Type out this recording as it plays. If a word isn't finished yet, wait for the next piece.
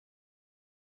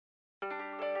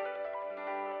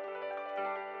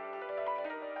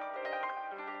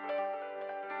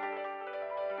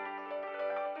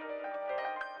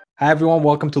Hi, everyone.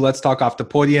 Welcome to Let's Talk Off the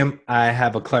Podium. I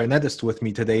have a clarinetist with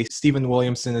me today. Stephen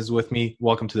Williamson is with me.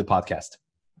 Welcome to the podcast.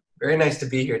 Very nice to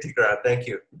be here, Tigran. Thank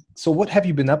you. So what have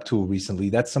you been up to recently?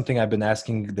 That's something I've been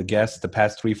asking the guests the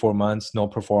past 3-4 months. No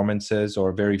performances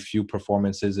or very few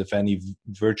performances, if any,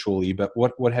 virtually. But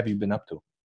what have you been up to?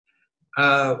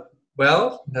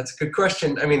 Well, that's a good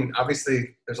question. I mean,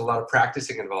 obviously, there's a lot of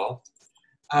practicing involved.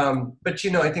 But,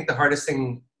 I think the hardest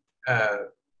thing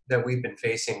that we've been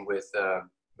facing with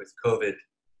COVID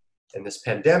and this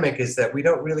pandemic is that we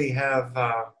don't really have,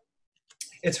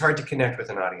 it's hard to connect with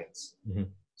an audience. Mm-hmm.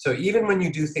 So even when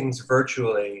you do things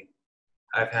virtually,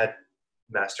 I've had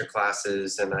master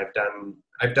classes and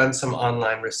I've done some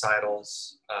online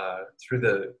recitals through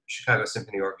the Chicago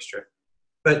Symphony Orchestra.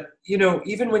 But,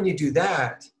 even when you do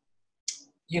that,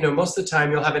 most of the time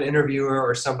you'll have an interviewer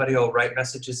or somebody will write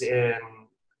messages in.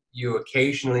 You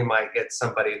occasionally might get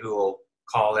somebody who will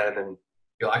call in and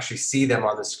you'll actually see them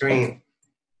on the screen.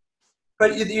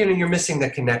 But you're missing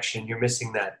that connection. You're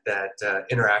missing that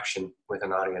interaction with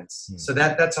an audience. Mm. So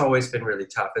that's always been really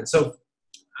tough. And so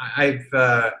I've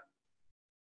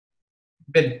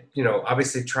been,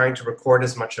 obviously trying to record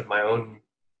as much of my own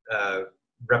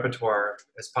repertoire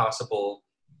as possible.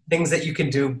 Things that you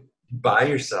can do by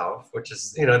yourself, which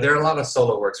is, there are a lot of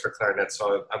solo works for clarinet.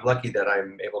 So I'm lucky that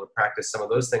I'm able to practice some of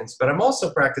those things. But I'm also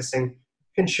practicing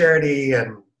concerti,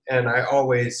 and I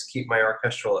always keep my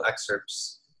orchestral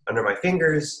excerpts under my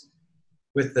fingers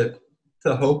with the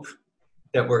hope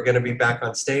that we're going to be back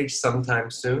on stage sometime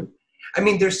soon. I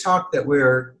mean, there's talk that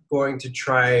we're going to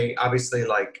try, obviously,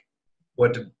 like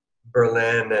what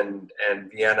Berlin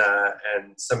and Vienna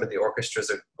and some of the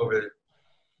orchestras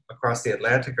across the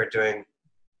Atlantic are doing,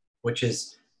 which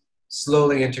is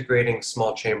slowly integrating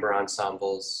small chamber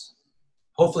ensembles.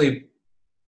 Hopefully,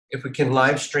 if we can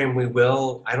live stream, we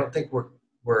will. I don't think we're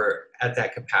at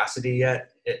that capacity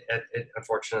yet,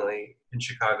 unfortunately, in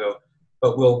Chicago,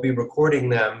 but we'll be recording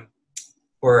them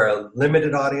for a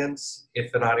limited audience,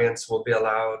 if an audience will be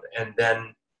allowed, and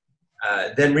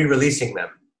then re-releasing them.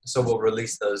 So we'll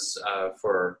release those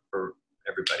for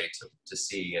everybody to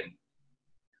see, and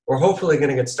we're hopefully going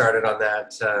to get started on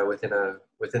that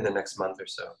within the next month or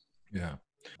so. Yeah.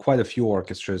 Quite a few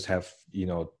orchestras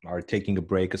are taking a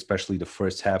break, especially the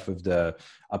first half of the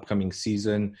upcoming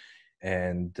season.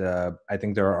 And I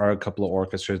think there are a couple of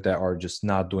orchestras that are just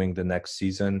not doing the next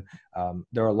season.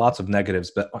 There are lots of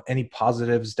negatives, but any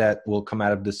positives that will come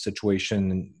out of this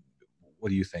situation? What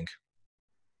do you think?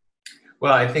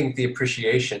 Well, I think the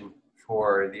appreciation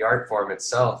for the art form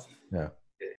itself. Yeah.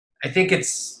 I think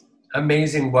it's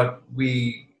amazing what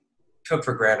we took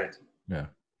for granted. Yeah.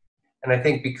 And I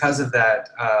think because of that,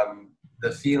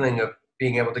 the feeling of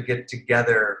being able to get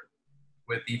together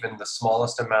with even the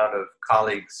smallest amount of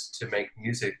colleagues to make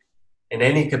music in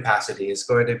any capacity is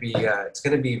going to be, it's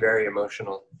going to be very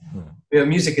emotional. Hmm.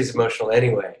 Music is emotional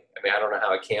anyway. I mean, I don't know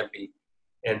how it can't be.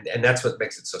 And that's what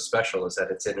makes it so special, is that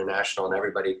it's international and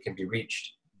everybody can be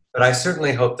reached. But I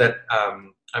certainly hope that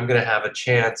I'm going to have a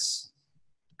chance,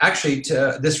 actually,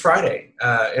 to this Friday,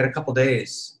 in a couple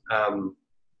days, I'm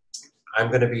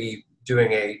going to be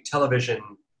doing a television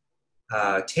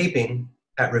taping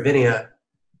at Ravinia,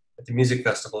 at the music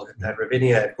festival at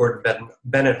Ravinia at Gordon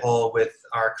Bennett Hall, with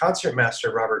our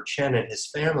concertmaster Robert Chen and his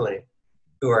family,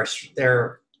 who are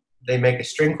there. They make a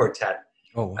string quartet.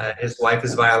 Oh, wow. His wife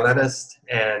is a violinist,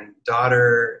 and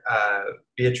daughter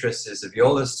Beatrice is a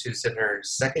violist who's in her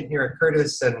second year at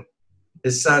Curtis, and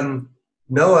his son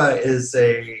Noah is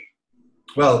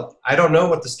I don't know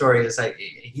what the story is.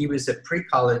 He was at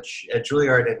pre-college at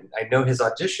Juilliard, and I know his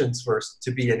auditions were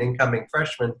to be an incoming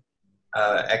freshman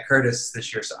at Curtis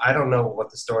this year. So I don't know what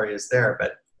the story is there,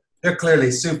 but they're clearly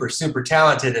super, super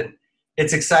talented, and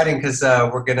it's exciting because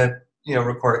we're going to,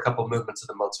 record a couple movements of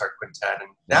the Mozart Quintet, and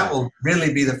that will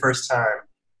really be the first time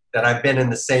that I've been in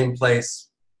the same place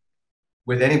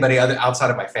with anybody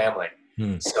outside of my family.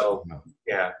 So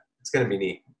yeah, it's going to be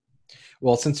neat.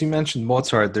 Well, since you mentioned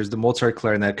Mozart, there's the Mozart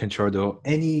Clarinet Concerto.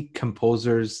 Any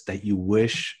composers that you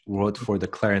wish wrote for the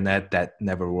clarinet that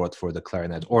never wrote for the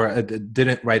clarinet, or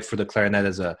didn't write for the clarinet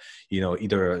as a,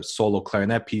 either a solo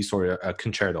clarinet piece or a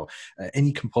concerto?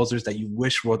 Any composers that you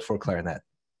wish wrote for clarinet?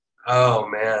 Oh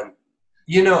man,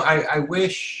 I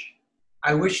wish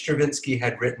Stravinsky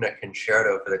had written a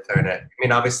concerto for the clarinet. I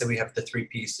mean, obviously we have the three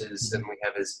pieces and we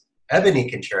have his Ebony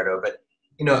Concerto, but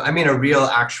a real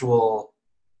actual,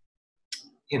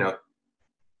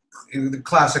 the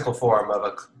classical form of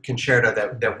a concerto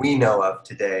that we know of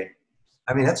today.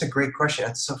 I mean, that's a great question.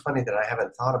 It's so funny that I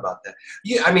haven't thought about that.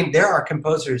 Yeah, I mean, there are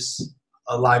composers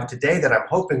alive today that I'm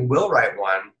hoping will write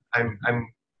one.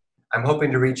 I'm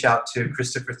hoping to reach out to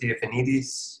Christopher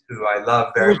Theophanidis, who I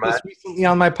love He very was much. just recently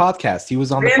on my podcast. He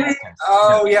was on the Really? podcast.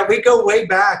 Oh, yeah, we go way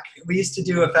back. We used to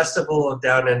do a festival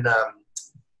down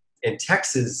in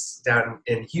Texas, down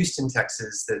in Houston,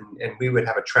 Texas, and we would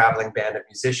have a traveling band of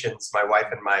musicians. My wife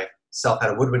and myself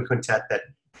had a woodwind quintet that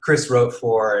Chris wrote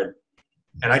for,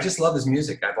 and I just love his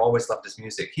music. I've always loved his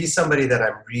music. He's somebody that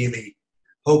I'm really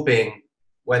hoping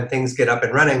when things get up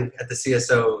and running at the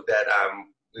CSO that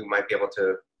we might be able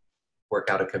to work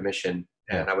out a commission,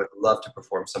 and I would love to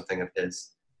perform something of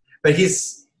his. But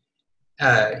he's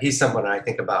someone I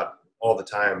think about all the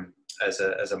time as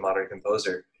a modern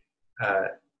composer.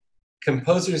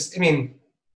 Composers, I mean,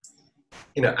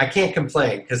 I can't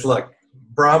complain because look,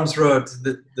 Brahms wrote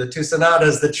the two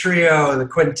sonatas, the trio, the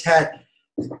quintet.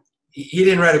 He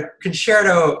didn't write a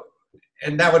concerto,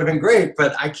 and that would have been great,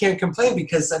 but I can't complain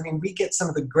because, I mean, we get some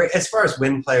of the great, as far as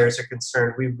wind players are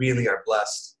concerned, we really are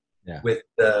blessed with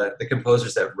the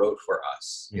composers that wrote for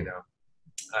us, the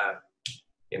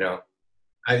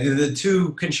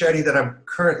two concerti that I'm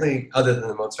currently, other than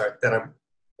the Mozart,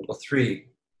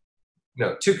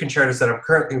 two concertos that I'm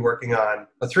currently working on,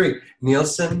 three,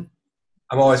 Nielsen,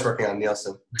 I'm always working on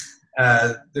Nielsen,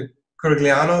 the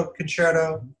Corigliano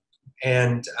concerto,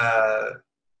 and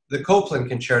the Copland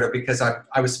concerto, because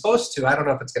I was supposed to, I don't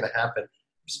know if it's going to happen,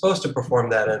 I'm supposed to perform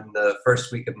that in the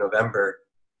first week of November.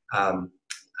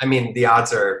 I mean, the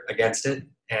odds are against it,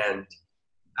 and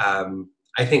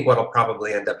I think what'll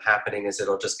probably end up happening is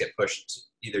it'll just get pushed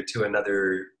either to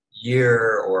another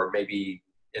year or maybe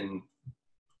in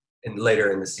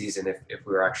later in the season if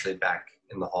we're actually back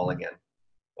in the hall again.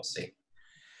 We'll see.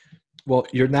 Well,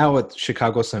 you're now at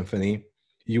Chicago Symphony.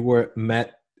 You were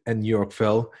Met and York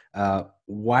Phil.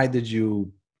 Why did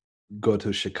you go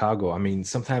to Chicago? I mean,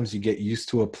 sometimes you get used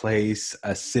to a place,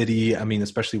 a city. I mean,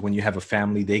 especially when you have a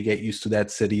family, they get used to that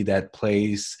city, that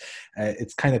place.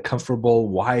 It's kind of comfortable.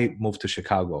 Why move to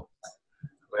Chicago?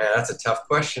 Well, that's a tough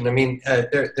question. I mean,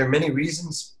 there are many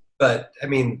reasons, but I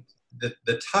mean,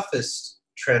 the toughest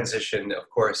transition, of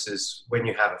course, is when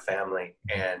you have a family.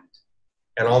 And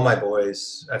all my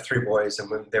boys, I have three boys,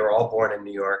 and they were all born in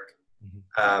New York.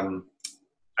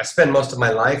 I spent most of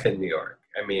my life in New York.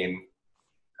 I mean,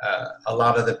 a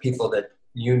lot of the people that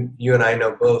you and I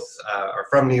know both are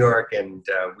from New York, and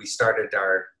we started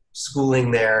our schooling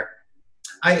there.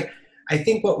 I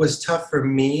think what was tough for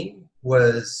me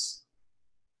was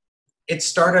it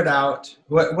started out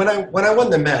when I won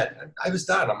the Met. I was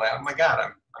done. I'm like, oh my God,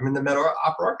 I'm in the Met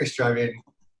Opera Orchestra. I mean,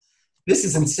 this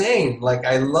is insane. Like,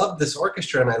 I love this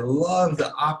orchestra and I love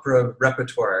the opera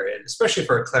repertoire, and especially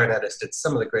for a clarinetist. It's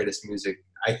some of the greatest music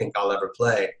I think I'll ever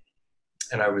play.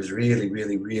 And I was really,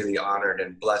 really, really honored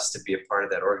and blessed to be a part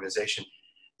of that organization.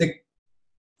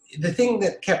 The thing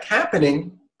that kept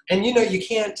happening, and you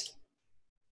can't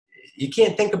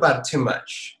think about it too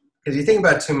much, because you think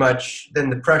about it too much,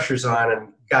 then the pressure's on,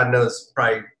 and God knows,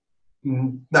 probably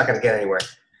not going to get anywhere.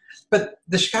 But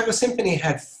the Chicago Symphony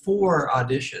had 4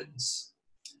 auditions.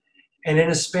 And in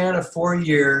a span of 4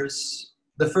 years,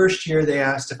 the first year they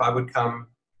asked if I would come.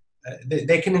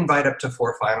 They can invite up to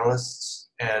 4 finalists.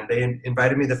 And they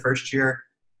invited me the first year.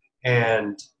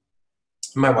 And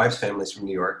my wife's family's from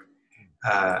New York.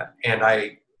 And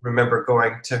I remember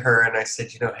going to her and I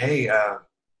said, hey,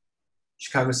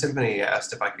 Chicago Symphony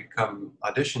asked if I could come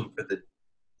audition for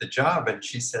the job. And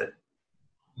she said,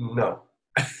 no.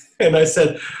 And I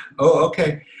said, oh,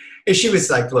 okay. And she was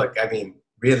like, look, I mean,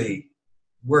 really,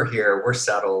 we're here. We're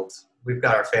settled. We've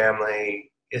got our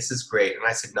family. This is great. And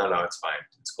I said, no, it's fine.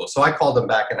 It's cool. So I called them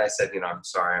back and I said, I'm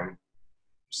sorry. I'm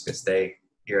just going to stay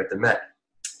here at the Met.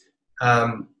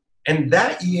 And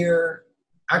that year,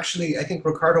 actually, I think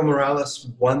Ricardo Morales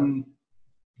won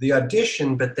the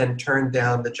audition, but then turned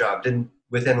down the job.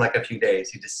 Within like a few days,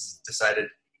 he just decided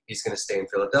he's going to stay in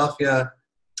Philadelphia.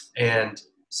 And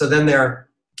so then the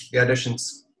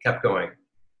auditions kept going.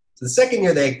 So the second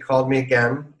year they called me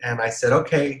again and I said,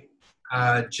 okay,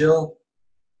 Jill,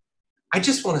 I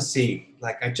just want to say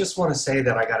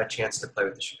that I got a chance to play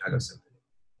with the Chicago Symphony.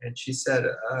 And she said,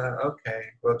 okay,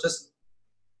 well, just,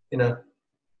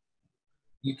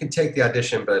 you can take the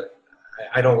audition, but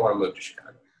I don't want to move to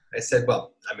Chicago. I said,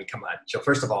 well, I mean, come on, Jill,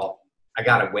 first of all, I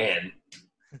got to win.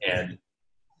 And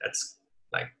that's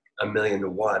like 1,000,000 to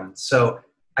 1. So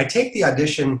I take the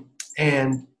audition,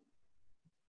 and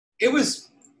it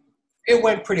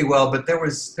went pretty well, but there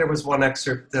was one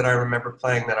excerpt that I remember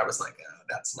playing that I was like, oh,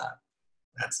 that's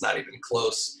not even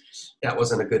close. That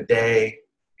wasn't a good day.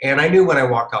 And I knew when I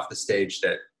walked off the stage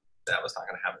that was not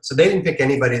going to happen. So they didn't pick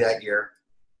anybody that year.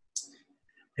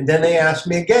 And then they asked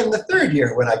me again the third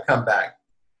year when I come back.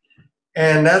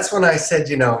 And that's when I said,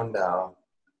 no,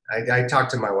 I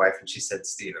talked to my wife and she said,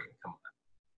 Stephen, come on.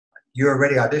 You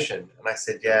already auditioned? And I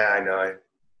said, yeah, I know. I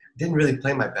didn't really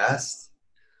play my best.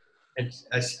 And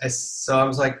so I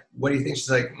was like, what do you think? She's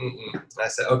like, mm-mm. And I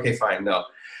said, okay, fine, no.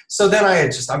 So then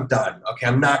I'm done. Okay,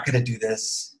 I'm not going to do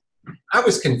this. I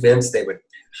was convinced they would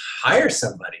hire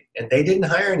somebody, and they didn't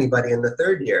hire anybody in the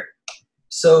third year.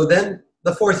 So then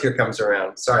the fourth year comes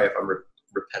around. Sorry if I'm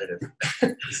repetitive.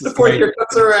 The fourth year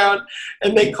comes around,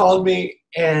 and they called me,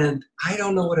 and I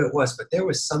don't know what it was, but there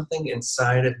was something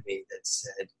inside of me that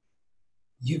said,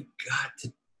 you've got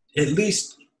to at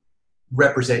least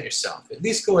represent yourself. At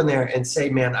least go in there and say,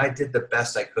 man, I did the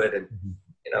best I could, and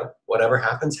whatever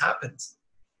happens, happens.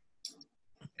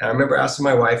 And I remember asking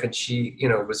my wife, and she,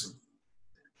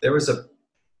 there was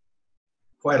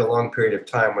quite a long period of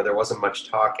time where there wasn't much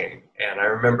talking. And I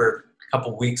remember a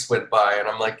couple weeks went by, and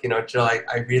I'm like, Jill,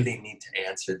 I really need to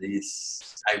answer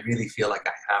these. I really feel like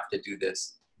I have to do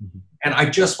this. Mm-hmm. And I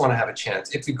just want to have a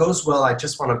chance. If it goes well, I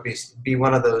just want to be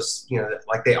one of those,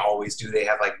 like they always do. They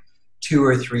have like 2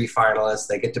 or 3 finalists.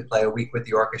 They get to play a week with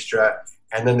the orchestra,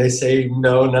 and then they say,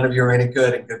 no, none of you are any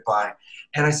good, and goodbye.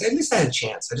 And I said, at least I had a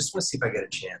chance. I just want to see if I get a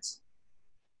chance.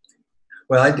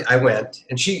 Well, I went,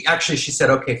 and she said,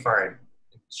 okay, fine.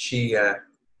 She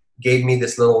gave me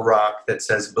this little rock that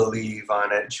says believe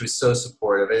on it. She was so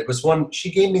supportive. She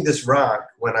gave me this rock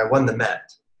when I won the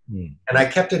Met, and I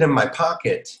kept it in my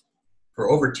pocket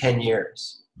for over 10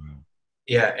 years.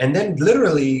 Yeah, and then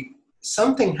literally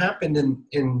something happened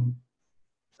in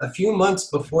a few months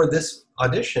before this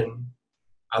audition.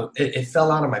 It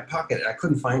fell out of my pocket, and I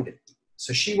couldn't find it.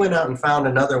 So she went out and found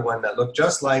another one that looked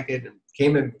just like it and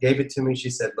came and gave it to me. She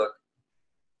said, look,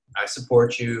 I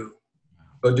support you.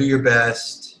 Go do your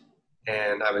best.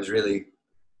 And I was really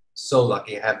so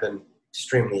lucky. I have been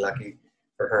extremely lucky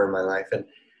for her in my life. And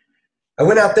I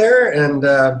went out there, and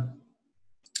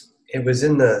it was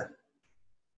in the,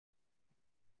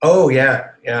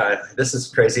 this is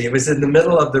crazy. It was in the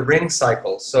middle of the ring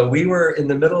cycle. So we were in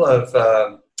the middle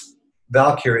of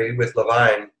Valkyrie with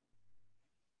Levine.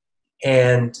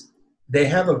 And they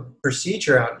have a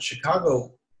procedure out in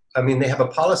Chicago. I mean, they have a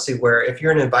policy where if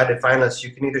you're an invited finalist,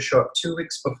 you can either show up 2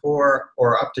 weeks before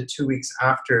or up to 2 weeks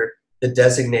after the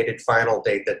designated final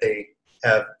date that they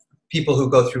have people who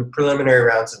go through preliminary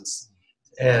rounds.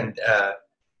 And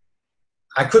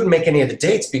I couldn't make any of the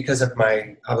dates because of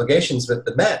my obligations with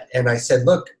the Met. And I said,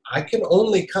 look, I can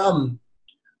only come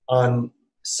on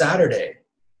Saturday,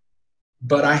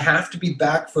 but I have to be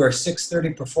back for a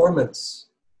 6:30 performance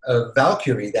of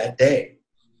Valkyrie that day.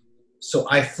 So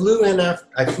I flew in that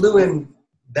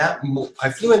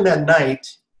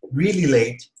night really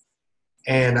late,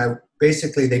 and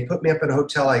they put me up in a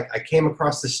hotel. I came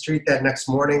across the street that next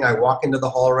morning. I walk into the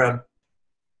hall it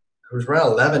was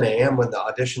around 11 a.m. when the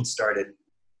audition started.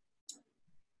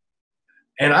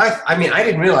 And I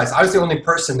didn't realize I was the only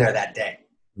person there that day.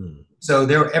 So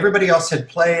everybody else had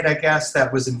played, I guess,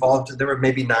 that was involved. There were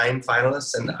maybe 9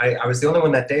 finalists, and I was the only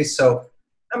one that day. So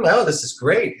I'm like, oh, this is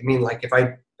great. I mean, like if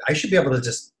I should be able to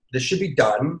this should be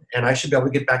done, and I should be able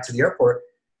to get back to the airport.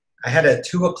 I had a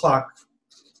 2 o'clock,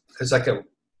 it was like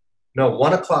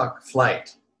 1 o'clock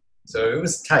flight. So it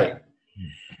was tight.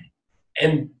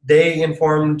 And they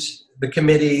informed the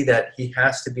committee that he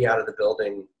has to be out of the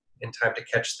building in time to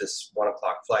catch this 1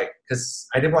 o'clock flight, because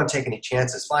I didn't want to take any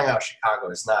chances. Flying out of Chicago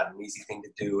is not an easy thing to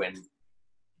do. And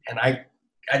I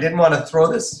didn't want to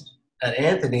throw this at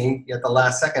Anthony at the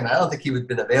last second. I don't think he would have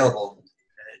been available,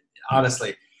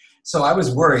 honestly. So I was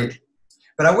worried.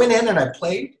 But I went in and I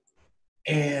played,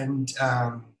 and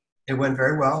it went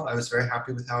very well. I was very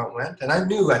happy with how it went. And I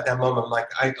knew at that moment, I'm like,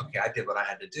 I did what I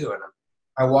had to do. And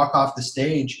I walk off the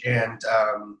stage, and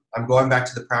I'm going back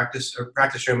to the practice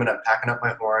room, and I'm packing up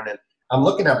my horn, and I'm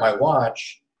looking at my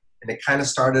watch, and it kind of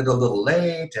started a little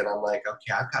late. And I'm like,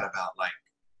 okay, I've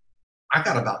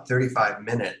got about 35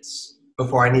 minutes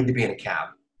before I need to be in a cab.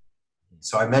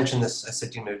 So I mentioned this. I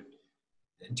said,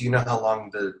 do you know how long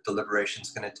the deliberation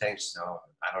is going to take? So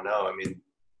I don't know. I mean,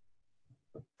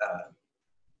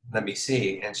 let me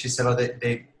see. And she said, oh,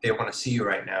 they want to see you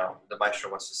right now. The maestro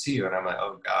wants to see you. And I'm like,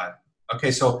 oh God.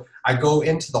 Okay. So I go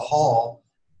into the hall,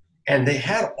 and they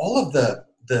had all of the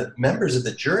members of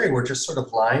the jury were just sort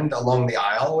of lined along the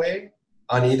aisleway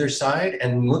on either side.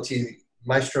 And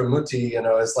Maestro Muti,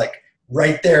 is like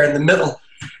right there in the middle.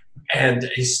 And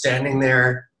he's standing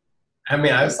there. I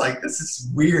mean, I was like, this is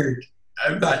weird.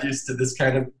 I'm not used to this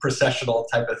kind of processional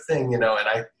type of thing, And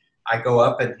I go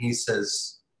up, and he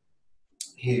says,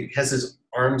 he has his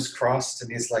arms crossed,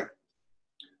 and he's like,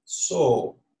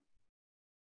 so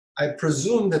I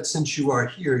presume that since you are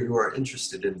here, you are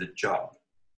interested in the job,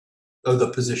 or the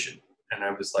position. And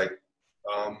I was like,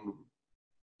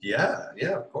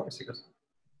 Yeah, of course. He goes,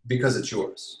 because it's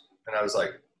yours. And I was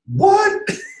like, what?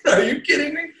 Are you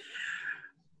kidding me?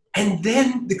 And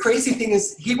then the crazy thing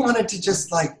is he wanted to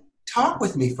just like talk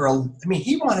with me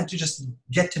he wanted to just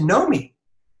get to know me.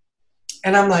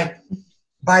 And I'm like,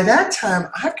 by that time,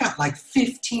 I've got like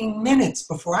 15 minutes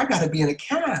before I got to be in a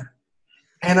cab.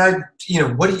 And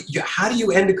how do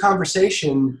you end a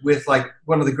conversation with like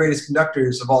one of the greatest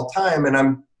conductors of all time?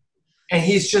 And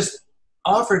he's just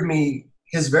offered me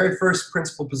his very first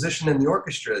principal position in the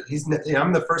orchestra.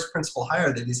 I'm the first principal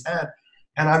hire that he's had.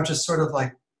 And I'm just sort of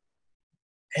like,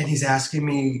 and he's asking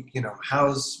me,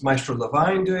 how's Maestro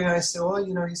Levine doing? I said, well,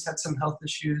 he's had some health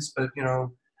issues, but,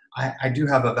 I do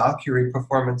have a Valkyrie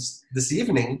performance this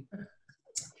evening.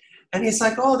 And he's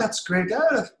like, oh, that's great.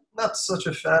 Not such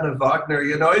a fan of Wagner,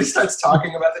 He starts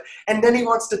talking about it. And then he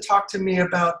wants to talk to me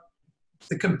about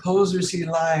the composers he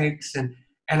likes. And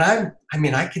I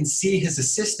can see his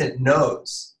assistant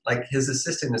knows. Like, his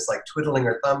assistant is, like, twiddling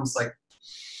her thumbs, like,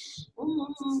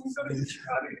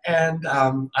 and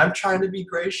I'm trying to be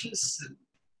gracious.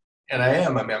 And I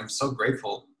am. I'm so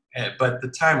grateful. But the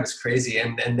time was crazy.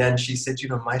 And then she said,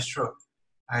 Maestro,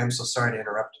 I am so sorry to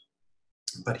interrupt,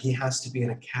 but he has to be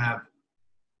in a cab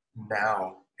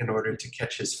now in order to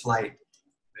catch his flight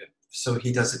so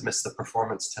he doesn't miss the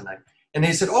performance tonight. And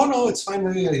he said, oh, no, it's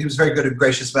fine. He was very good and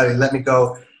gracious about it. He let me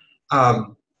go.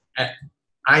 I've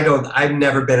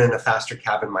never been in a faster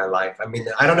cab in my life. I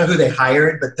don't know who they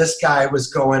hired, but this guy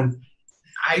was going,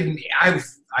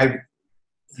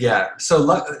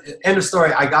 So end of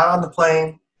story. I got on the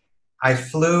plane. I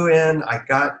flew in. I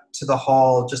got to the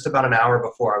hall just about an hour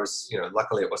before. I was,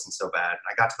 luckily it wasn't so bad.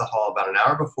 I got to the hall about an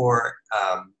hour before,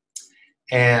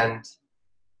 and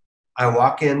I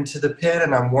walk into the pit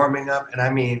and I'm warming up.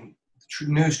 And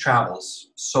news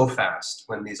travels so fast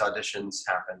when these auditions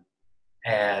happen.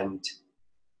 And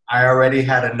I already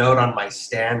had a note on my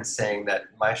stand saying that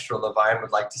Maestro Levine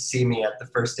would like to see me at the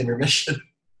first intermission.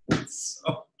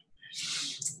 So,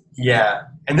 yeah.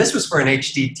 And this was for an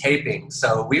HD taping.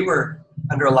 So we were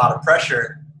under a lot of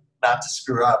pressure not to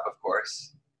screw up, of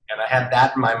course. And I had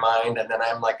that in my mind. And then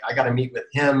I'm like, I got to meet with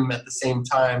him at the same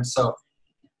time. So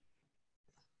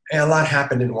a lot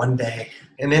happened in one day.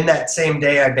 And in that same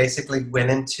day, I basically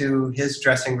went into his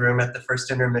dressing room at the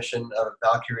first intermission of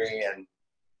Valkyrie, and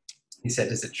he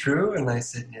said, is it true? And I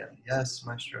said, yeah, yes,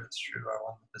 Maestro, it's true. I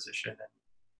won the position. And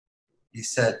he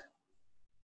said,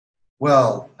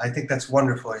 well, I think that's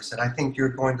wonderful. He said, I think you're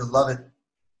going to love it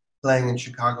playing in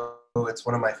Chicago. It's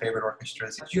one of my favorite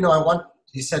orchestras.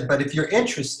 He said, but if you're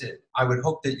interested, I would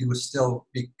hope that you would still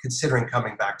be considering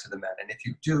coming back to the Met. And if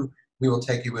you do, we will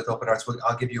take you with open arms.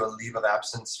 I'll give you a leave of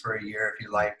absence for a year if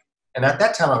you like. And at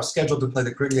that time, I was scheduled to play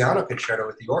the Grigliano Concerto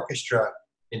with the orchestra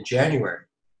in January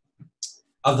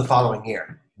of the following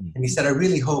year. And he said, I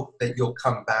really hope that you'll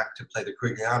come back to play the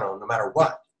Grigliano no matter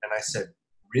what. And I said,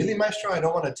 really, Maestro? I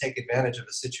don't want to take advantage of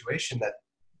a situation that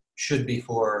should be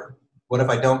for, what if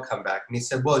I don't come back? And he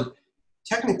said, well,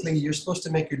 technically, you're supposed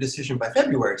to make your decision by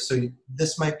February. So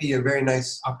this might be a very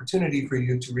nice opportunity for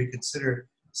you to reconsider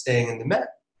staying in the Met.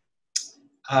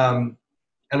 And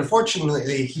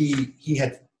unfortunately, he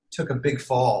had took a big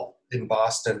fall in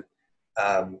Boston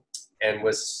and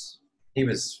he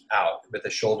was out with a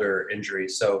shoulder injury.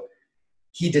 So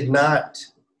he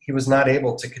was not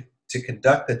able to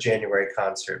conduct the January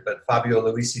concert, but Fabio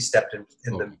Luisi stepped in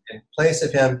place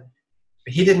of him.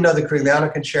 But he didn't know the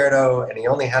Grigliano Concerto, and he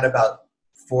only had about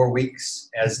 4 weeks,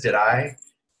 as did I,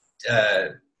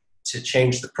 to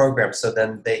change the program. So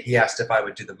then he asked if I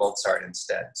would do the Mozart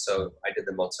instead. So I did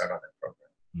the Mozart on that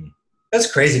program. That's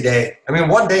a crazy day.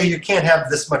 One day you can't have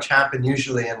this much happen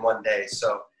usually in one day.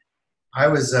 So I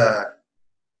was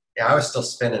still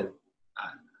spinning.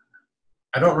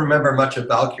 I don't remember much of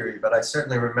Valkyrie, but I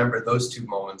certainly remember those 2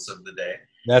 moments of the day.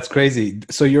 That's crazy.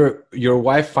 So your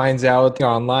wife finds out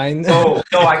online? Oh,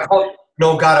 no, I called.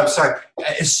 No, God, I'm sorry.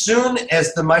 As soon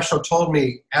as the maestro told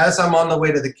me, as I'm on the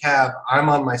way to the cab, I'm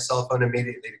on my cell phone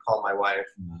immediately to call my wife.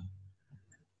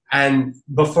 And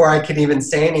before I could even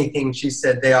say anything, she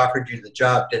said, they offered you the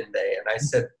job, didn't they? And I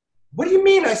said, what do you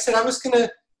mean? I said, I was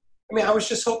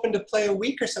just hoping to play a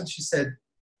week or something. She said,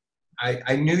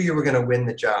 I knew you were going to win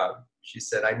the job. She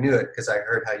said, I knew it because I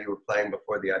heard how you were playing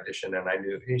before the audition, and I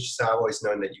knew. She said, I've always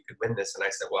known that you could win this. And I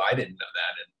said, well, I didn't know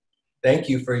that. And thank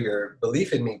you for your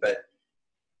belief in me.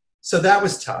 So that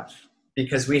was tough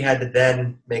because we had to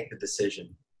then make the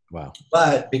decision. Wow.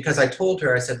 But because I told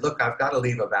her, I said, look, I've got a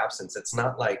leave of absence. It's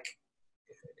not like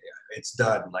it's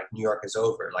done, like New York is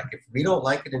over. Like if we don't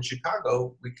like it in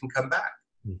Chicago, we can come back.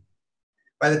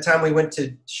 by the time we went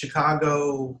to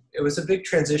Chicago, it was a big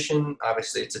transition.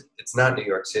 Obviously, it's not New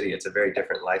York City. It's a very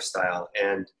different lifestyle.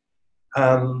 And,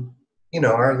 you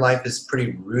know, our life is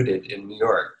pretty rooted in New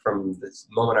York from the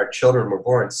moment our children were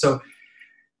born. So,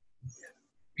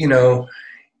 you know,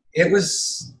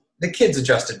 the kids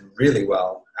adjusted really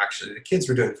well, actually. The kids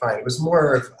were doing fine. It was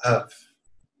more of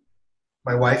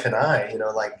my wife and I, you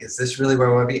know, like, is this really where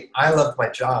I want to be? I loved my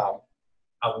job.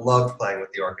 I loved playing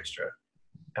with the orchestra.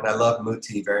 And I loved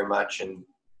Muti very much. And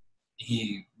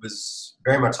he was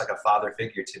very much like a father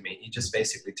figure to me. He just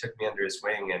basically took me under his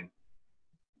wing.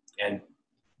 And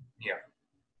you know,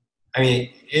 I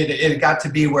mean, it got to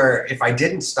be where if I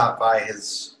didn't stop by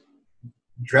his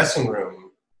dressing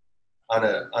room on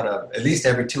at least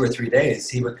every 2 or 3 days,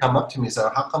 he would come up to me and say,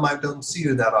 how come I don't see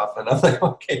you that often? I'm like,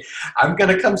 okay, I'm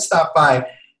going to come stop by.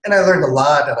 And I learned a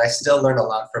lot, and I still learn a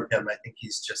lot from him. I think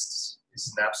he's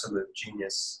an absolute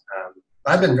genius.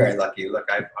 I've been very lucky. Look,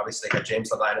 I've obviously had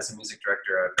James Levine as a music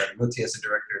director. I've had Muti as a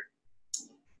director.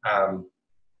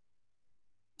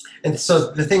 And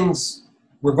so the things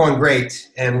were going great.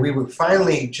 And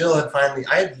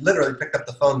I had literally picked up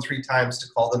the phone 3 times to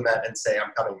call the Met and say,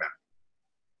 I'm coming back.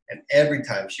 And every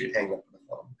time she would hang up the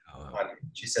phone on me.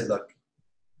 She said, look,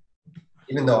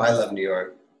 even though I love New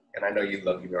York, and I know you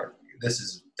love New York, this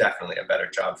is definitely a better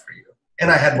job for you.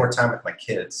 And I had more time with my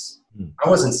kids. I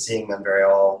wasn't seeing them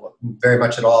very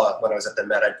much at all when I was at the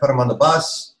Met. I'd put them on the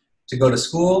bus to go to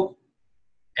school.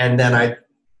 And then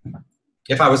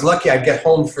if I was lucky, I'd get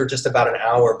home for just about an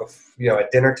hour before, you know, at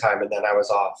dinner time. And then I was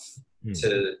off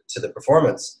to the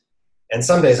performance. And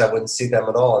some days I wouldn't see them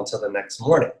at all until the next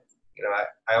morning. You know,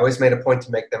 I always made a point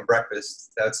to make them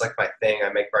breakfast. That's like my thing.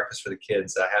 I make breakfast for the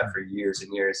kids. I have for years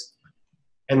and years.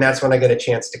 And that's when I get a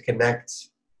chance to connect.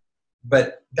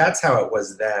 But that's how it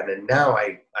was then. And now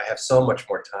I have so much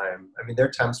more time. I mean, there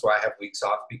are times where I have weeks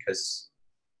off because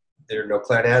there are no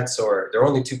clarinets, or there are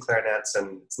only 2 clarinets,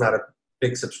 and it's not a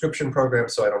big subscription program,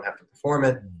 so I don't have to perform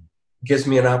it. It gives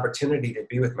me an opportunity to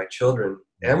be with my children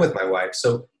and with my wife.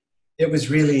 So it was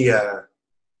really...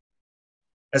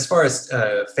 as far as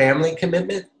family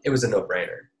commitment, it was a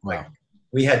no-brainer. Wow.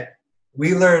 Like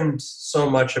we learned so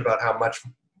much about how much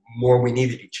more we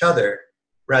needed each other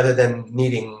rather than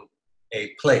needing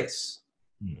a place.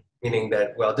 Meaning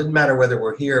that, well, it didn't matter whether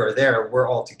we're here or there, we're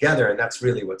all together, and that's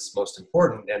really what's most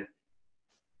important. And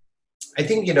I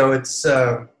think, you know, it's,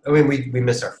 I mean, we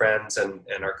miss our friends and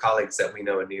our colleagues that we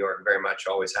know in New York very much,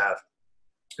 always have.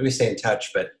 We stay in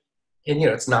touch, and you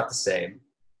know, it's not the same.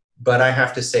 But I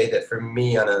have to say that for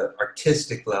me, on an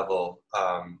artistic level,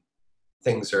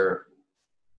 things are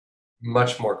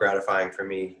much more gratifying for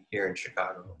me here in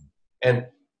Chicago. And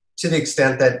to the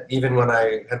extent that even when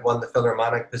I had won the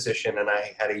Philharmonic position and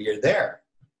I had a year there,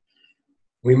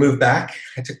 we moved back.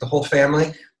 I took the whole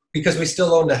family because we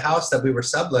still owned a house that we were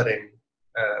subletting.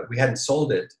 We hadn't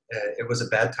sold it. It was a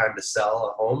bad time to sell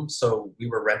a home, so we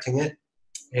were renting it.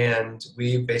 And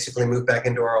we basically moved back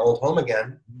into our old home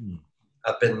again.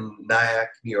 Up in Nyack,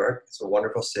 New York. It's a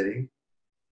wonderful city.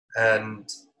 And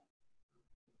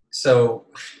so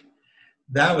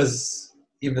that was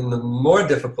even the more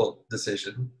difficult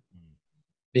decision,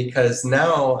 because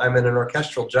now I'm in an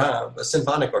orchestral job, a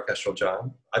symphonic orchestral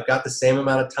job. I've got the same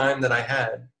amount of time that I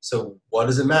had. So what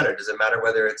does it matter? Does it matter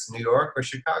whether it's New York or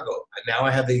Chicago? And now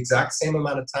I have the exact same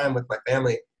amount of time with my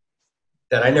family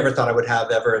that I never thought I would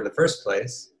have ever in the first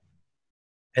place.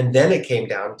 And then it came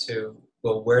down to,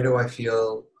 well, where do I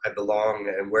feel I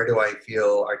belong, and where do I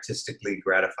feel artistically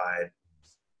gratified?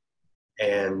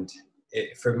 And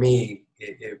for me,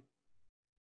 it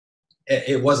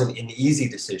wasn't an easy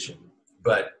decision,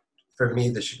 but for me,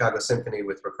 the Chicago Symphony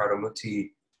with Riccardo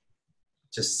Muti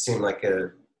just seemed like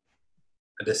a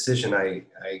decision I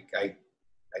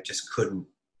just couldn't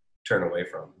turn away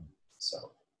from.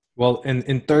 So, well,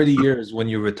 in 30 years, when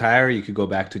you retire, you could go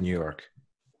back to New York.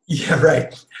 Yeah,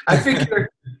 right. I figure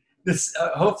this,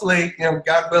 hopefully, you know,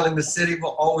 God willing, the city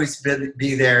will always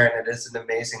be there, and it is an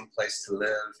amazing place to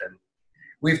live. And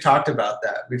we've talked about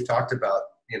that. We've talked about,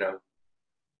 you know,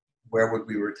 where would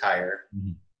we retire?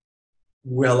 Mm-hmm.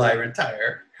 Will I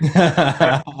retire?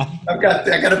 I got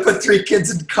to put 3 kids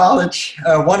in college.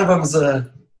 One of them's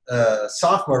a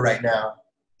sophomore right now,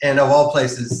 and of all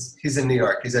places, he's in New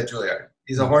York. He's at Juilliard.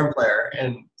 He's a horn player,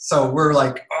 and so we're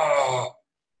like, oh,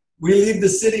 we leave the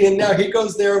city, and now he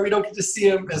goes there. We don't get to see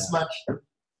him as much. And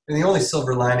the only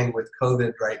silver lining with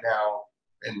COVID right now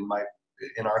in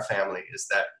our family is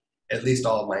that at least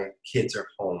all of my kids are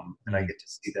home, and I get to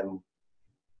see them,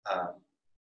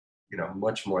 you know,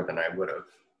 much more than I would have.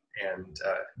 And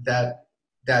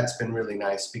that's been really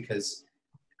nice, because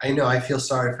I know I feel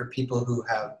sorry for people who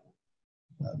have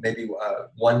maybe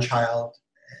one child,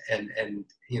 and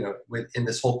you know, in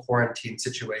this whole quarantine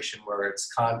situation where it's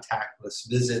contactless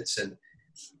visits, and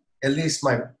at least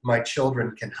my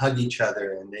children can hug each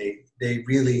other, and they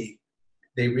really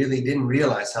didn't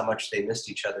realize how much they missed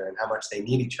each other and how much they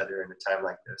need each other in a time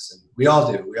like this. And we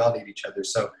all do. We all need each other.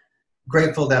 So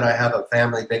grateful that I have a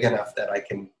family big enough that I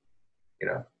can, you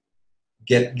know,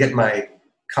 get my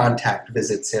contact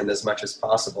visits in as much as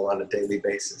possible on a daily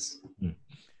basis.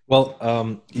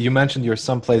 Well, you mentioned your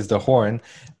son plays the horn,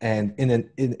 and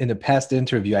in a past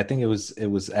interview, I think it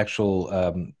was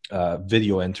actual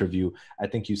video interview, I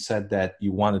think you said that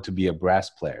you wanted to be a brass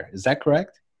player. Is that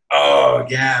correct? Oh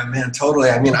yeah, man, totally.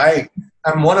 I mean,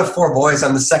 I'm one of 4 boys.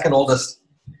 I'm the second oldest.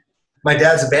 My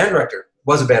dad's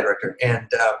was a band director, and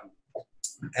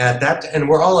and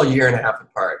we're all a year and a half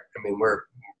apart. I mean, we're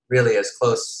really as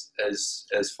close as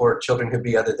 4 children could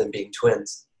be, other than being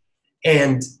twins.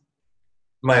 And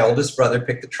my oldest brother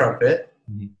picked the trumpet,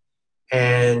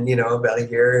 and you know, about a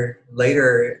year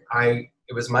later,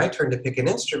 it was my turn to pick an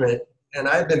instrument, and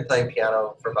I've been playing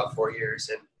piano for about 4 years.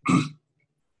 And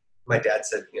my dad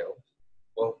said, you know,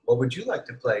 well, what would you like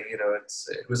to play? You know,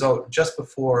 it was all just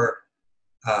before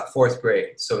 4th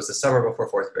grade, so it was the summer before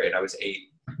 4th grade. I was 8,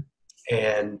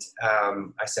 and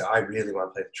I said, I really want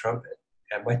to play the trumpet,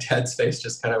 and my dad's face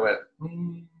just kind of went,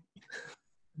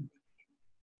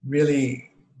 really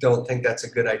don't think that's a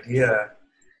good idea.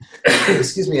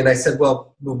 Excuse me. And I said,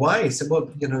 well, why? He said, well,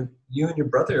 you know, you and your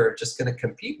brother are just going to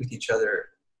compete with each other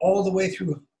all the way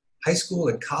through high school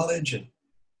and college. And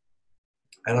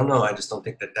I don't know. I just don't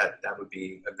think that would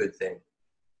be a good thing.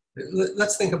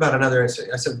 Let's think about another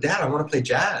instrument. I said, Dad, I want to play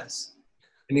jazz.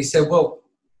 And he said, well,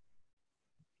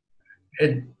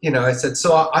 and, you know, I said,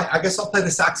 so I guess I'll play the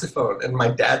saxophone. And my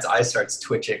dad's eye starts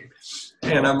twitching.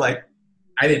 And I'm like,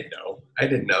 I didn't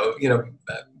know, you know,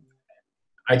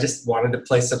 I just wanted to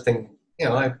play something, you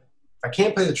know, if I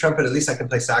can't play the trumpet, at least I can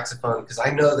play saxophone, because I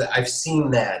know that I've seen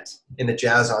that in the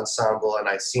jazz ensemble, and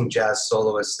I've seen jazz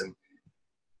soloists, and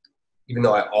even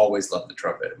though I always loved the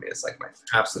trumpet, I mean, it's like my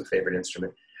absolute favorite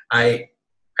instrument. I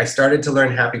started to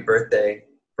learn Happy Birthday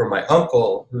from my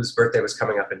uncle, whose birthday was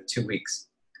coming up in 2 weeks.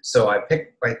 So I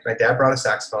picked, my dad brought a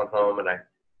saxophone home, and I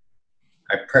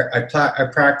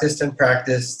practiced,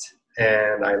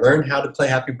 and I learned how to play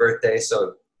Happy Birthday.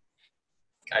 So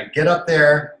I get up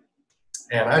there,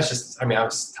 and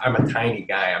I'm a tiny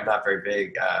guy. I'm not very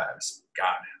big. God,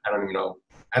 I don't even know.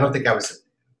 I don't think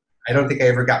I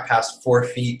ever got past 4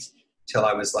 feet till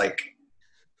I was like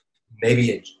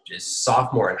maybe a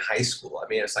sophomore in high school. I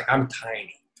mean, it's like, I'm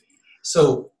tiny.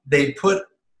 So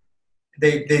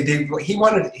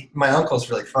my uncle's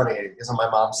really funny, because on my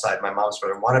mom's side, my mom's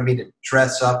brother wanted me to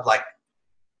dress up like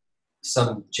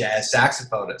some jazz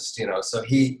saxophonist, you know. So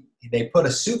they put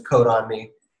a suit coat on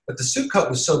me, but the suit coat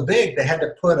was so big they had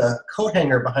to put a coat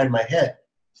hanger behind my head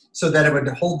so that it would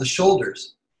hold the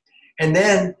shoulders. And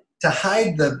then to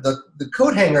hide the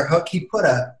coat hanger hook, he put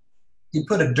a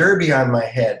derby on my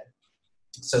head.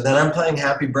 So then I'm playing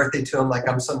Happy Birthday to him like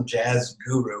I'm some jazz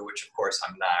guru, which of course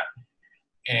I'm not.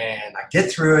 And I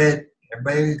get through it.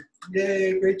 Everybody,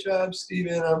 yay, great job,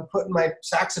 Stephen. I'm putting my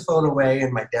saxophone away,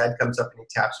 and my dad comes up and he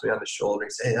taps me on the shoulder. He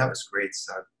says, hey, that was great,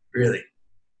 son. Really.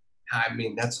 I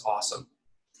mean, that's awesome.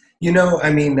 You know,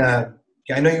 I mean, I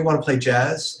know you want to play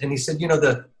jazz. And he said, you know,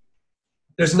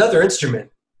 there's another instrument,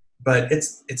 but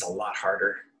it's a lot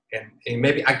harder. And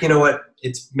maybe, you know what,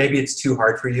 maybe it's too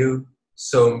hard for you.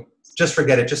 So just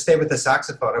forget it. Just stay with the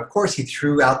saxophone. Of course, he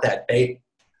threw out that bait.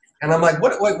 And I'm like,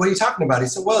 what are you talking about? He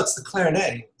said, well, it's the clarinet.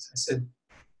 I said,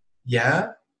 yeah?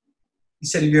 He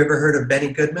said, have you ever heard of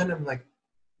Benny Goodman? I'm like,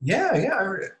 yeah, I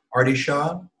heard it. Artie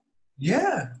Shaw?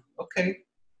 Yeah, okay.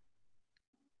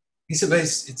 He said, but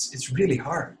it's really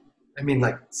hard. I mean,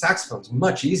 like, saxophone's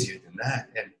much easier than that.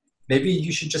 And maybe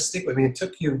you should just stick with me. It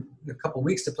took you a couple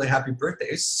weeks to play Happy Birthday.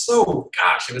 It was so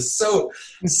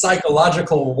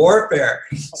psychological warfare.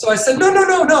 So I said, no,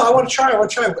 I want to try. Do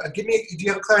you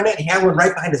have a clarinet? He had one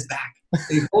right behind his back.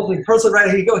 So he pulls it right,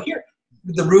 here you go, here.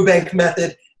 The Rubank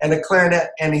method and a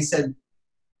clarinet. And he said,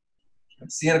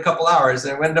 see you in a couple hours.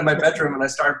 And I went into my bedroom and I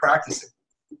started practicing.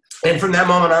 And from that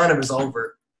moment on, it was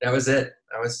over. That was it.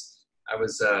 I was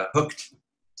hooked.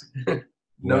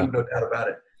 No doubt about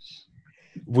it.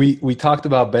 We talked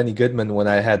about Benny Goodman when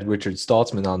I had Richard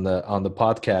Stoltzman on the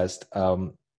podcast,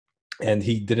 and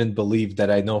he didn't believe that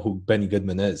I know who Benny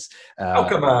Goodman is. Oh,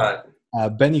 come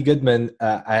on. Benny Goodman,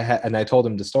 I told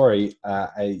him the story.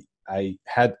 I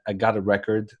got a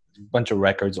record, a bunch of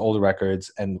records, old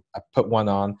records, and I put one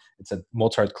on. It's a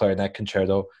Mozart clarinet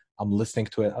concerto I'm listening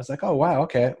to it. I was like, oh, wow,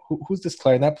 okay. Who's this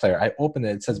clarinet player? I opened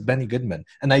it. It says Benny Goodman.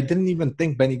 And I didn't even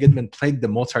think Benny Goodman played the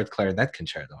Mozart clarinet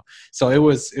concerto. So it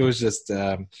was just...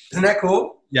 Isn't that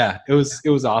cool? Yeah, it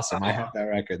was awesome. I have that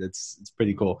record. It's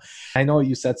pretty cool. I know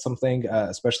you said something,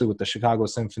 especially with the Chicago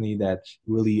Symphony, that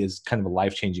really is kind of a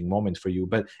life-changing moment for you.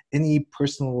 But any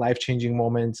personal life-changing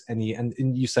moments? And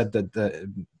you said that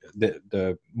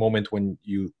the moment when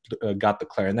you got the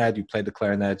clarinet, you played the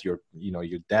clarinet, your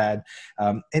dad.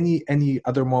 Any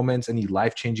other moments, any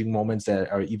life-changing moments that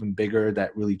are even bigger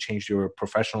that really changed your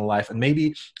professional life, and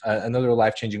maybe another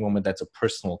life-changing moment that's a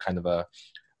personal kind of a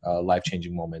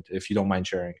life-changing moment, if you don't mind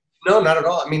sharing. No, not at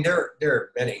all. I mean, there are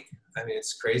many. I mean,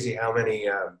 it's crazy how many.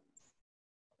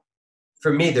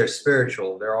 For me, they're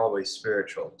spiritual. They're always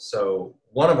spiritual. So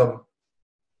one of them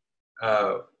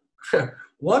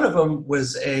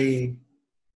was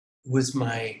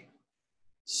my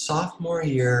sophomore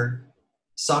year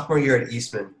at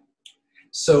Eastman.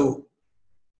 So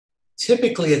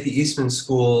typically at the Eastman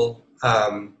School,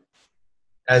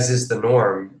 as is the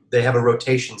norm, they have a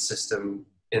rotation system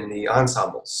in the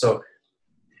ensembles. So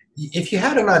if you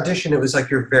had an audition, it was like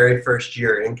your very first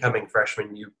year, incoming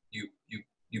freshman, you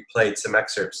played some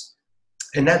excerpts,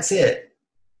 and that's it.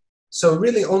 So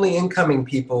really only incoming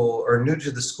people or new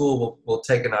to the school will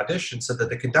take an audition so that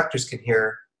the conductors can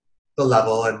hear the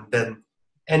level,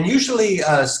 and usually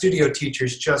studio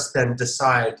teachers just then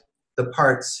decide the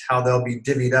parts, how they'll be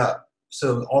divvied up.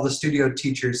 So all the studio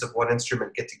teachers of one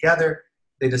instrument get together,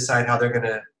 they decide how they're going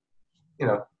to,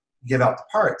 give out the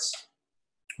parts.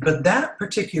 But that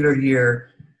particular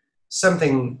year,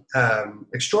 something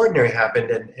extraordinary happened,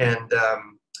 and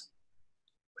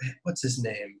what's his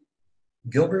name?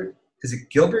 Gilbert? Is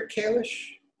it Gilbert Kalish?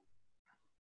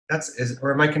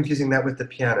 Or am I confusing that with the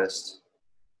pianist?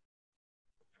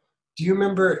 Do you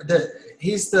remember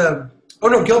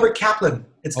Gilbert Kaplan.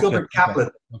 It's okay, Gilbert Kaplan.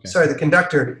 Okay. Sorry, the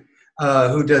conductor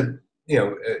who did,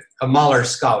 a Mahler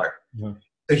scholar. Mm-hmm.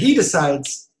 So he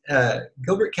decides,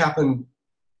 Gilbert Kaplan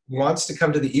wants to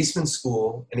come to the Eastman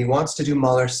School, and he wants to do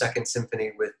Mahler's Second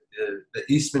Symphony with the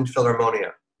Eastman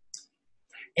Philharmonic.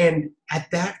 And at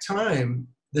that time,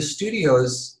 the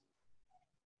studios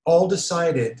all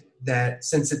decided that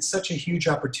since it's such a huge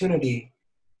opportunity,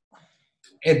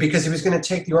 and because he was going to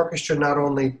take the orchestra not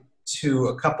only to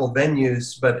a couple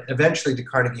venues, but eventually to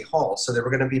Carnegie Hall. So there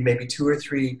were going to be maybe 2 or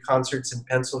 3 concerts in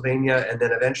Pennsylvania, and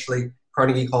then eventually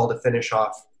Carnegie Hall to finish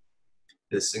off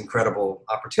this incredible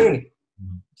opportunity.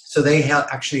 Mm-hmm. So they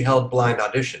actually held blind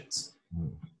auditions.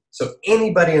 Mm-hmm. So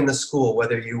anybody in the school,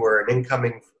 whether you were an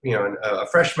incoming, a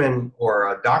freshman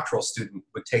or a doctoral student,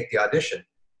 would take the audition.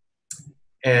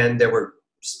 And there were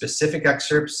specific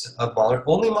excerpts of Mahler,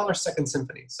 only Mahler's Second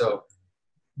Symphony. So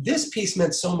this piece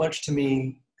meant so much to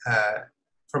me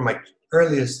from my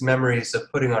earliest memories of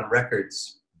putting on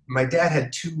records. My dad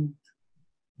had 2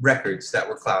 records that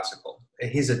were classical. And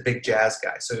he's a big jazz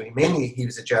guy. So he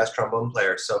was a jazz trombone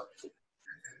player. So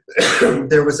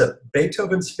there was a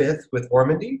Beethoven's Fifth with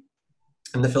Ormandy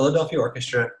and the Philadelphia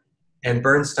Orchestra, and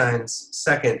Bernstein's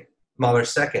Mahler's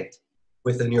Second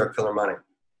with the New York Philharmonic.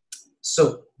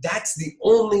 So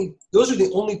those are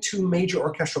the only 2 major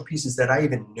orchestral pieces that I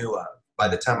even knew of by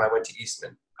the time I went to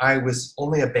Eastman. I was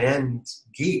only a band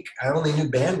geek. I only knew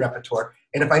band repertoire.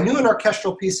 And if I knew an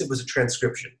orchestral piece, it was a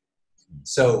transcription.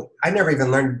 So I never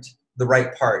even learned the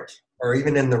right part or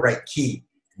even in the right key.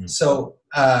 Mm-hmm. So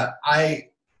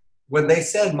when they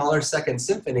said Mahler's Second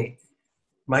Symphony,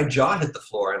 my jaw hit the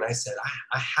floor, and I said,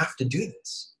 I have to do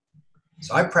this.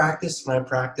 So I practiced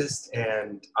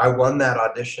and I won that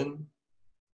audition.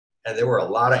 And there were a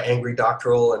lot of angry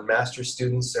doctoral and master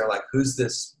students. They're like, who's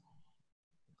this,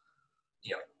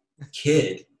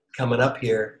 kid coming up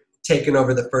here, taking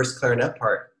over the first clarinet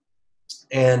part?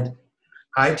 And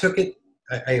I took it.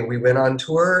 We went on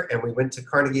tour, and we went to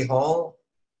Carnegie Hall.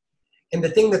 And the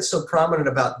thing that's so prominent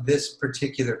about this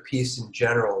particular piece in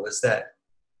general is that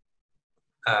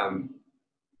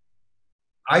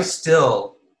I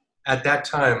still, at that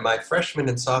time, my freshman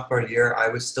and sophomore year, I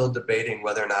was still debating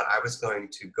whether or not I was going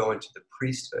to go into the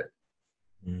priesthood.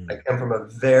 I come from a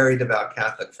very devout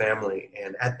Catholic family,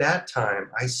 and at that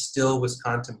time, I still was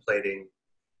contemplating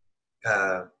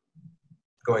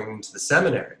going into the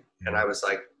seminary. And I was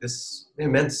like,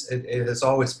 it has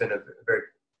always been a very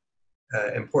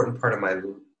important part of my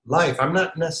life. I'm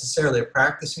not necessarily a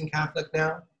practicing Catholic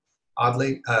now,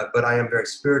 oddly, but I am very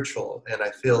spiritual, and I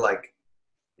feel like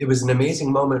it was an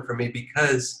amazing moment for me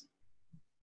because,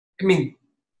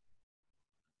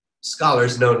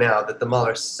 scholars know now that the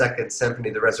Mahler Second Symphony,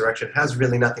 the Resurrection, has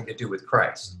really nothing to do with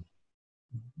Christ.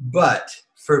 But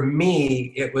for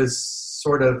me, it was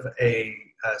sort of a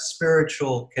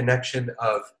spiritual connection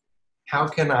of how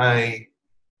can I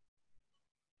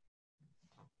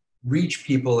reach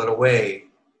people in a way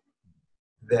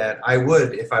that I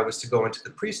would if I was to go into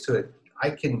the priesthood. I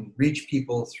can reach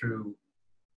people through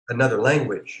another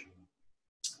language,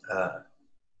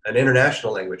 an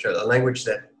international language, a language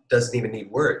that doesn't even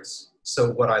need words.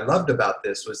 So what I loved about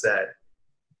this was that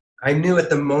I knew at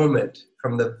the moment,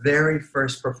 from the very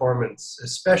first performance,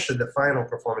 especially the final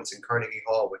performance in Carnegie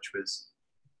Hall, which was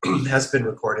has been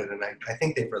recorded, and I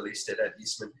think they've released it at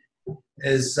Eastman,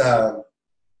 is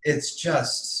it's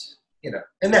just, you know,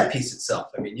 and that piece itself,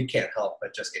 I mean, you can't help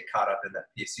but just get caught up in that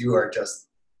piece. You are just,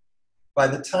 by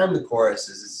the time the chorus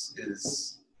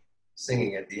is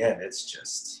singing at the end, it's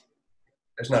just,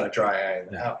 there's not a dry eye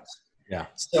in the house. Yeah.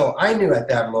 So I knew at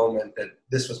that moment that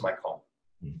this was my call.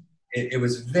 It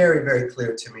was very, very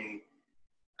clear to me.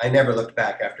 I never looked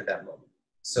back after that moment.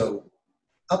 So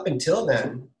up until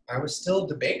then, I was still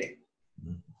debating.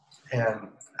 And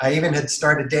I even had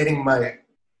started dating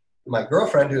my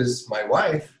girlfriend, who's my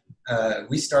wife.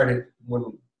 We started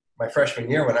my freshman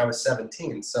year when I was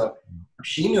 17. So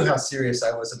she knew how serious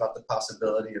I was about the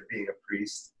possibility of being a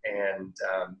priest. And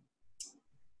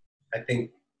I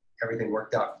think everything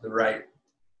worked out for the right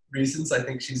reasons. I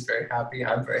think she's very happy.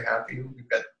 I'm very happy. We've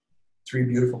got 3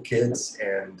 beautiful kids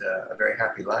and a very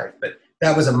happy life. But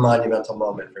that was a monumental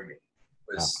moment for me,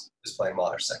 was playing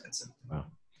Mahler's Second Symphony. Wow.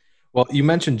 Well, you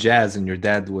mentioned jazz, and your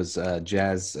dad was a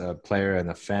jazz player and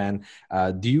a fan.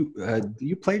 Do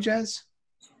you play jazz?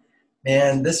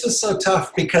 Man, this was so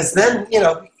tough because then, you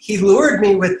know, he lured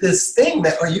me with this thing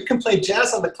that, you can play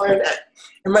jazz on the clarinet.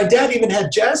 And my dad even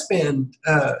had jazz band.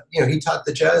 You know, he taught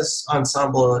the jazz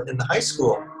ensemble in the high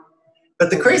school. But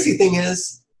the crazy thing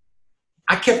is,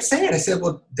 I kept saying, I said,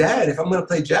 well, Dad, if I'm going to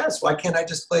play jazz, why can't I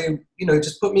just play, you know,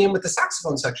 just put me in with the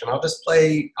saxophone section. I'll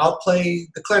play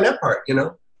the clarinet part, you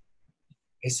know.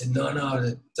 He said, no,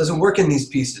 it doesn't work in these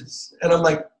pieces. And I'm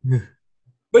like,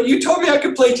 but you told me I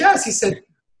could play jazz. He said,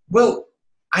 well,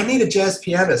 I need a jazz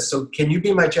pianist, so can you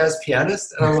be my jazz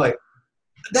pianist? And I'm like,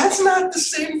 that's not the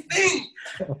same thing.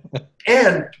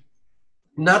 And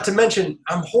not to mention,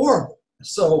 I'm horrible.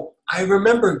 So I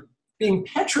remember being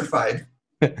petrified.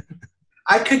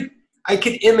 I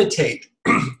could imitate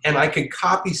and I could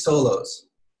copy solos.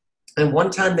 And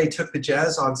one time they took the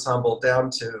jazz ensemble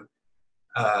down to,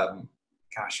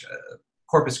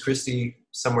 Corpus Christi,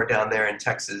 somewhere down there in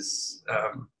Texas,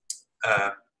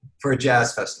 for a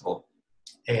jazz festival.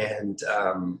 And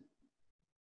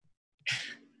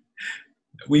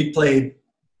we played,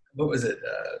 what was it?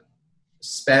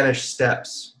 Spanish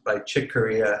Steps by Chick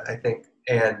Corea, I think.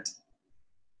 And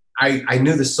I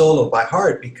knew the solo by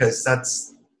heart because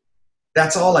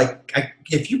that's all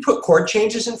if you put chord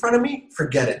changes in front of me,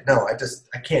 forget it. No,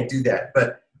 I can't do that.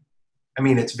 But I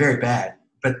mean, it's very bad.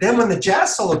 But then when the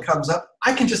jazz solo comes up,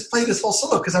 I can just play this whole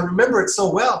solo because I remember it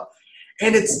so well.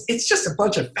 And it's just a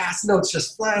bunch of fast notes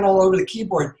just flying all over the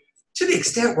keyboard to the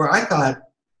extent where I thought,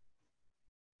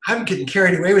 I'm getting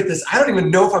carried away with this. I don't even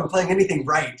know if I'm playing anything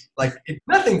right.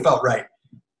 Nothing felt right.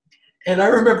 And I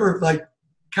remember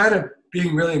kind of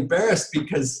being really embarrassed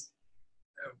because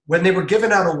when they were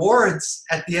giving out awards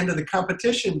at the end of the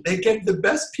competition, they gave the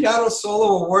best piano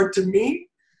solo award to me.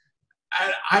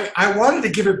 I wanted to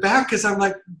give it back because I'm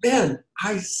like, man,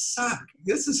 I suck.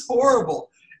 This is horrible.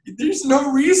 There's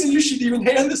no reason you should even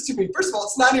hand this to me. First of all,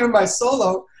 it's not even my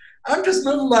solo. I'm just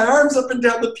moving my arms up and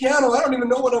down the piano. I don't even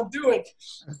know what I'm doing.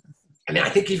 I mean, I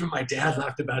think even my dad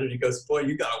laughed about it. He goes, boy,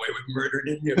 you got away with murder,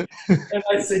 didn't you? And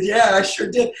I said, yeah, I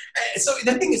sure did. So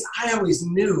the thing is, I always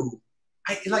knew,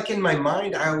 in my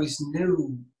mind, I always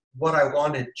knew what I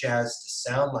wanted jazz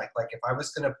to sound like. Like if I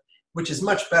was going to, which is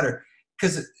much better,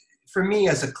 because for me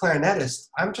as a clarinetist,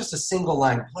 I'm just a single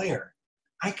line player.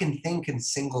 I can think in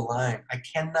single line. I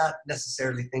cannot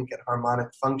necessarily think at harmonic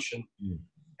function.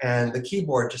 And the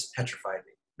keyboard just petrified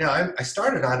me. Now, I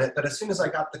started on it, but as soon as I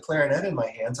got the clarinet in my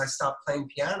hands, I stopped playing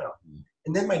piano.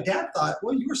 And then my dad thought,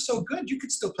 well, you were so good, you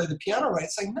could still play the piano right.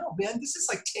 It's like, no, man, this is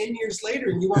 10 years later,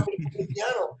 and you want me to play the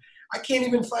piano. I can't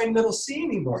even find middle C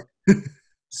anymore.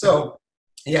 So,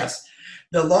 yes.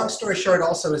 The long story short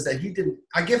also is that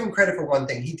I give him credit for one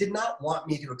thing. He did not want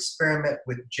me to experiment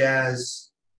with jazz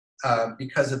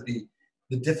because of the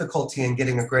difficulty in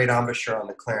getting a great embouchure on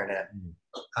the clarinet,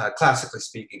 classically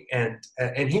speaking. And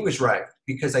he was right,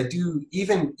 because I do,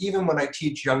 even when I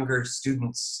teach younger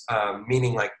students,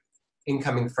 meaning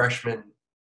incoming freshmen,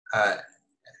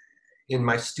 in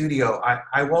my studio,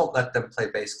 I won't let them play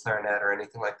bass clarinet or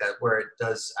anything like that, where it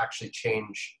does actually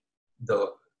change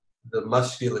the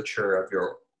musculature of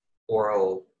your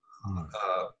oral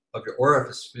your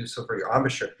orifice, so for your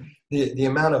embouchure, the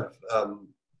amount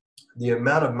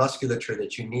of musculature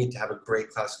that you need to have a great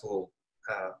classical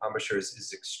embouchure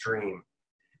is extreme.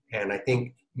 And I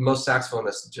think most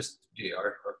saxophonists just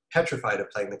are petrified of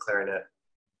playing the clarinet.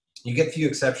 You get few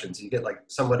exceptions. You get like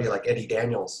somebody like Eddie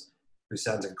Daniels, who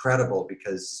sounds incredible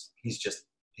because he's just,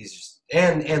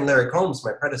 and Larry Combs,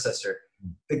 my predecessor,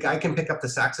 the guy can pick up the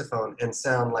saxophone and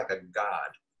sound like a god.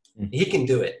 He can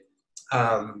do it.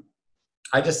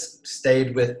 I just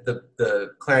stayed with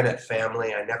the clarinet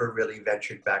family. I never really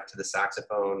ventured back to the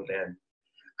saxophone, and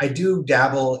I do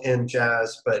dabble in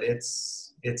jazz, but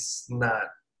it's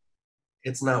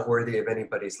not worthy of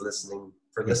anybody's listening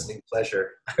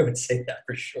pleasure. I would say that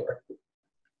for sure.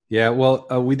 Yeah, well,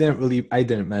 I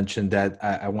didn't mention that.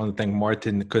 I want to thank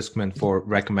Martin Kuskman for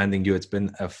recommending you. It's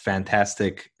been a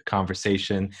fantastic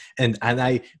conversation. And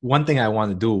one thing I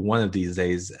want to do one of these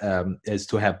days is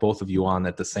to have both of you on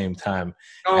at the same time.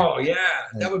 Oh, yeah,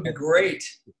 that would be great.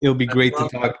 It'll be great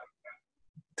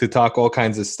to talk all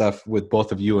kinds of stuff with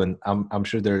both of you. And I'm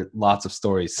sure there are lots of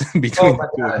stories between the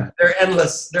two of you. They're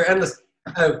endless. They're endless.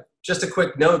 Just a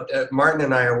quick note, Martin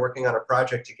and I are working on a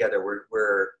project together.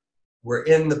 We're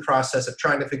in the process of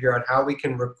trying to figure out how we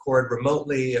can record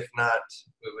remotely. If not,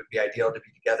 it would be ideal to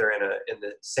be together in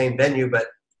the same venue, but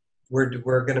we're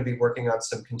going to be working on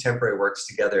some contemporary works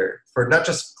together for not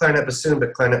just clarinet bassoon,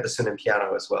 but clarinet bassoon and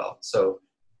piano as well. So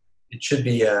it should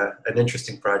be an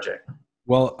interesting project.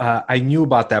 Well, I knew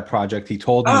about that project. He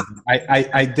told me.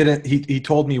 I didn't. He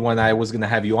told me when I was going to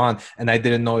have you on, and I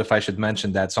didn't know if I should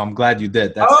mention that. So I'm glad you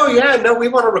did. No, we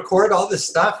want to record all this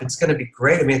stuff. It's going to be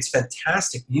great. I mean, it's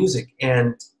fantastic music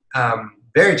and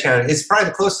very challenging. It's probably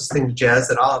the closest thing to jazz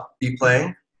that I'll be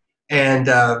playing. And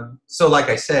so, like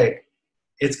I say,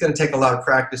 it's going to take a lot of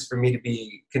practice for me to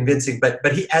be convincing. But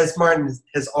he, as Martin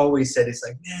has always said, he's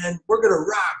like, man, we're going to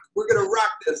rock. We're going to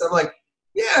rock this. I'm like,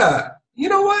 yeah, you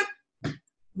know what?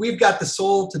 We've got the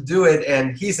soul to do it,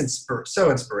 and he's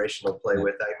so inspirational to play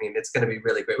with. I mean, it's going to be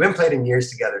really great. We haven't played in years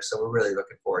together, so we're really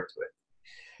looking forward to it.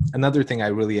 Another thing I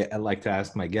like to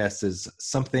ask my guests is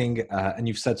something, and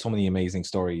you've said so many amazing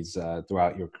stories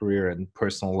throughout your career and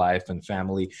personal life and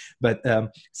family, but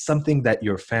something that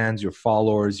your fans, your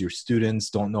followers, your students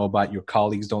don't know about, your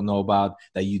colleagues don't know about,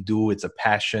 that you do. It's a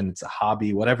passion, it's a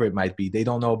hobby, whatever it might be. They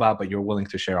don't know about, but you're willing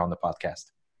to share on the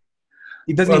podcast.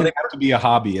 It doesn't even have to be a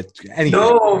hobby.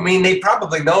 No, I mean, they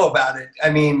probably know about it. I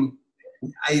mean,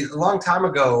 a long time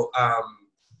ago,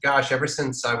 ever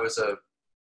since I was a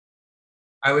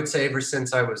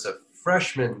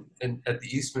freshman at the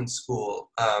Eastman School,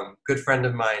 good friend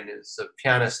of mine is a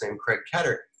pianist named Craig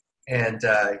Ketter, and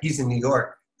he's in New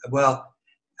York. Well,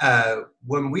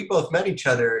 when we both met each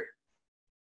other,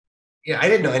 I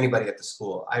didn't know anybody at the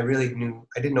school. I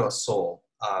didn't know a soul.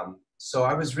 So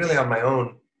I was really on my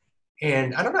own.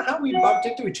 And I don't know how we bumped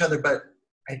into each other, but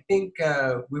I think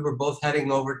we were both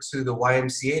heading over to the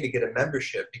YMCA to get a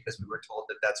membership because we were told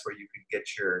that that's where you could get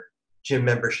your gym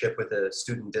membership with a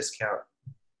student discount.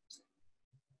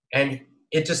 And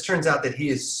it just turns out that he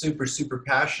is super, super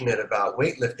passionate about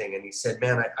weightlifting. And he said,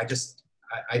 man, I just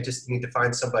need to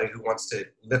find somebody who wants to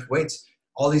lift weights.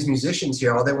 All these musicians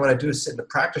here, all they want to do is sit in the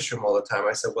practice room all the time.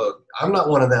 I said, well, I'm not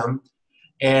one of them.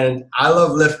 And I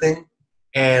love lifting,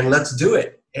 and let's do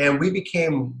it. And we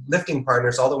became lifting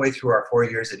partners all the way through our 4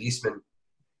 years at Eastman.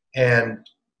 And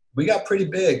we got pretty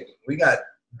big. We got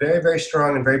very, very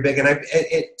strong and very big. And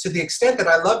to the extent that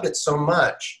I loved it so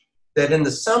much that in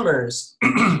the summers,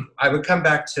 I would come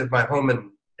back to my home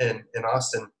in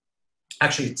Austin,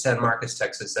 actually San Marcos,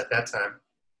 Texas at that time.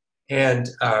 And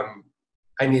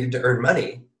I needed to earn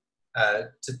money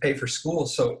to pay for school.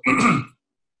 So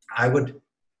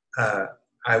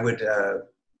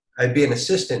I'd be an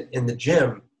assistant in the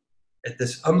gym at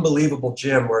this unbelievable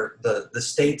gym where the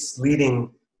state's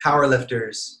leading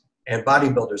powerlifters and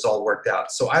bodybuilders all worked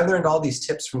out. So I learned all these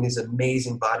tips from these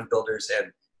amazing bodybuilders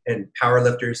and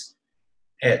powerlifters,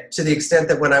 to the extent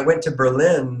that when I went to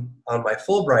Berlin on my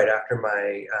Fulbright after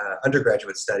my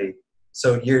undergraduate study,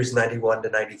 so years 91 to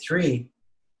 93, it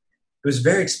was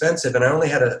very expensive, and I only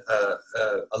had a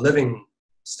living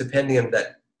stipendium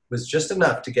that was just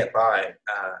enough to get by.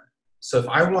 So if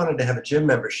I wanted to have a gym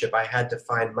membership, I had to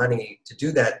find money to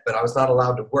do that, but I was not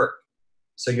allowed to work.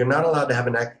 So you're not allowed to have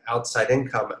an outside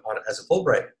income as a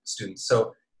Fulbright student.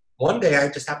 So one day I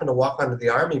just happened to walk onto the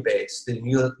Army base, the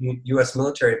U.S.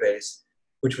 military base,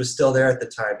 which was still there at the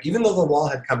time. Even though the wall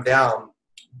had come down,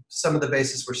 some of the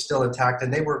bases were still intact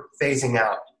and they were phasing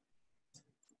out.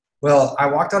 Well, I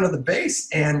walked onto the base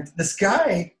and this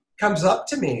guy comes up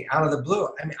to me out of the blue.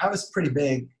 I mean, I was pretty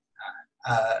big,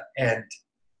 and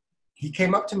he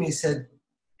came up to me and said,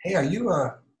 hey, are you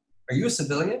are you a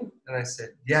civilian? And I said,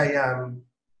 yeah,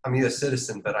 I'm a U.S.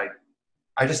 citizen, but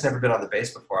I just never been on the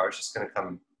base before. I was just going to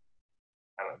come.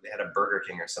 I don't know, they had a Burger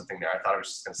King or something there. I thought I was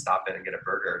just going to stop in and get a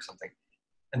burger or something.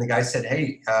 And the guy said,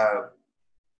 hey,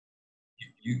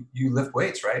 you lift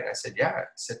weights, right? And I said, yeah. He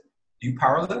said, do you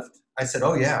power lift? I said,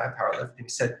 oh yeah, I power lift. And he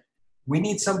said, we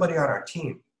need somebody on our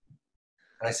team.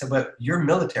 And I said, but you're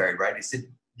military, right? He said,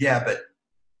 yeah, but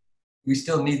we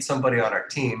still need somebody on our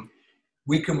team.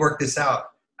 We can work this out.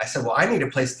 I said, well, I need a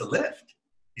place to lift.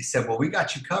 He said, well, we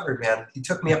got you covered, man. He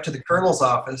took me up to the colonel's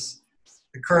office.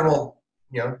 The colonel,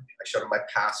 I showed him my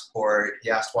passport.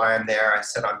 He asked why I'm there. I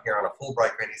said, I'm here on a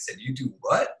Fulbright grant. He said, you do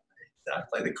what? I said, I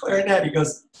play the clarinet. He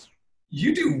goes,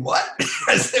 you do what?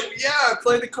 I said, well, yeah, I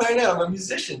play the clarinet. I'm a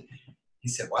musician. He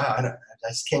said, wow, I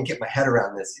just can't get my head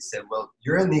around this. He said, well,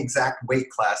 you're in the exact weight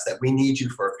class that we need you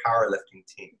for a powerlifting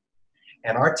team.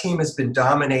 And our team has been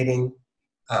dominating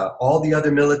all the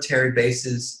other military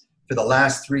bases for the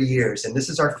last 3 years. And this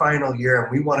is our final year,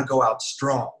 and we want to go out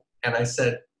strong. And I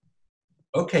said,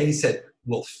 okay. He said,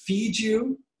 we'll feed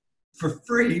you for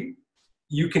free.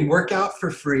 You can work out for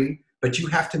free, but you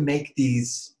have to make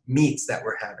these meets that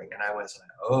we're having. And I was like,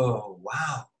 oh,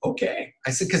 wow, okay. I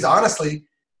said, because honestly,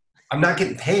 I'm not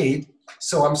getting paid,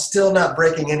 so I'm still not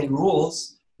breaking any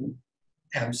rules. And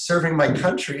I'm serving my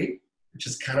country, which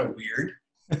is kind of weird.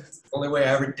 It's the only way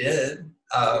I ever did.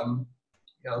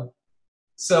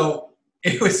 So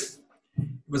it was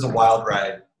a wild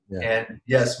ride. Yeah. And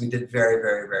yes, we did very,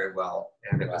 very, very well.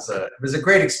 And it was a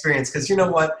great experience, because you know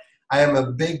what? I am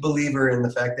a big believer in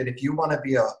the fact that if you want to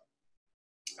be a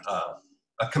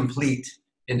complete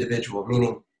individual,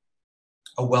 meaning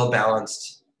a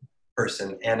well-balanced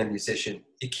person and a musician,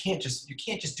 you can't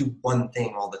just do one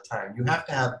thing all the time. You have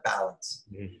to have balance.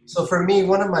 Mm-hmm. So for me,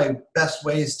 one of my best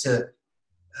ways to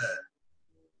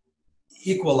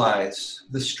equalize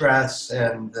the stress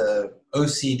and the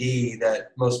OCD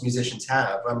that most musicians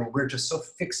have, I mean, we're just so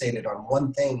fixated on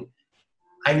one thing.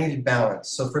 I needed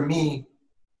balance. So for me,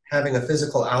 having a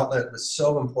physical outlet was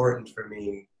so important for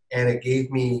me, and it gave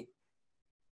me,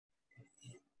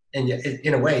 and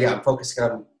in a way, yeah, I'm focusing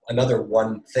on another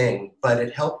one thing, but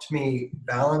it helped me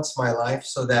balance my life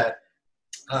so that,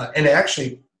 and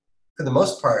actually, for the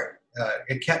most part,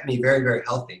 it kept me very, very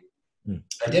healthy. Mm.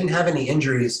 I didn't have any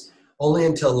injuries only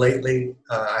until lately.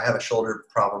 I have a shoulder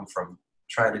problem from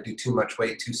trying to do too much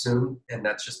weight too soon, and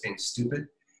that's just being stupid.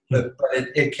 Mm. But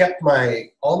it kept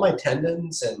all my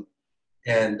tendons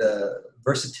and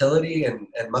versatility and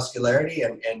muscularity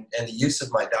and the use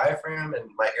of my diaphragm and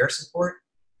my air support.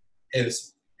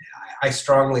 I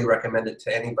strongly recommend it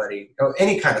to anybody,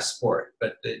 any kind of sport,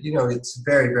 but it's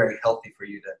very, very healthy for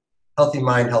you healthy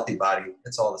mind, healthy body.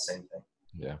 It's all the same thing.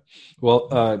 Yeah.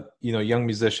 Well, young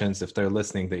musicians, if they're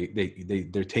listening,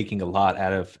 they're taking a lot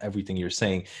out of everything you're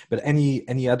saying, but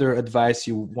any other advice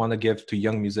you want to give to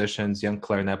young musicians, young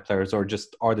clarinet players, or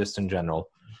just artists in general?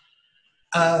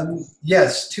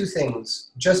 Yes, two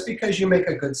things. Just because you make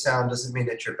a good sound doesn't mean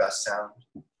it's your best sound.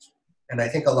 And I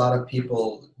think a lot of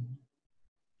people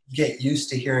get used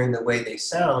to hearing the way they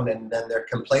sound, and then they're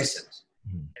complacent.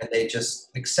 Mm. And they just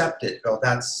accept it. Oh,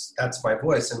 that's my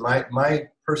voice. And my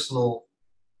personal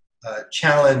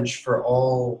challenge for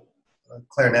all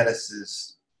clarinetists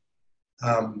is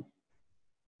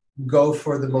go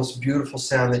for the most beautiful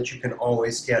sound that you can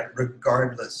always get,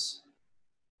 regardless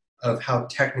of how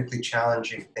technically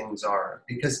challenging things are.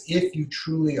 Because if you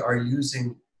truly are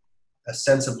using a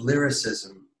sense of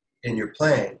lyricism in your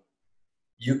playing,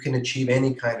 you can achieve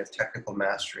any kind of technical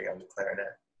mastery on the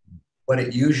clarinet. What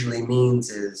it usually means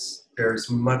is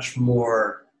there's much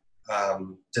more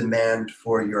demand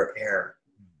for your air.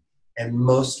 And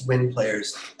most wind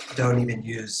players don't even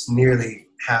use nearly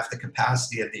half the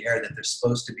capacity of the air that they're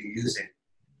supposed to be using.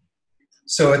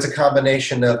 So it's a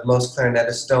combination of most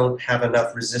clarinetists don't have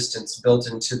enough resistance built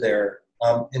into their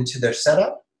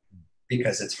setup,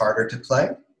 because it's harder to play.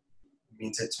 It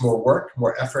means it's more work,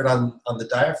 more effort on the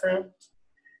diaphragm.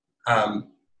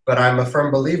 But I'm a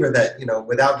firm believer that,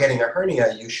 without getting a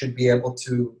hernia, you should be able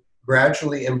to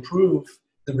gradually improve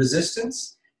the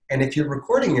resistance. And if you're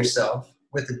recording yourself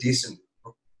with a decent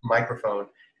microphone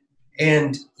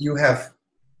and you have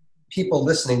people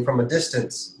listening from a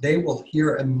distance, they will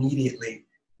hear immediately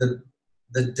the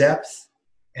depth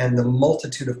and the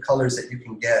multitude of colors that you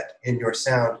can get in your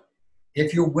sound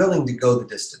if you're willing to go the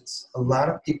distance. A lot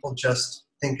of people just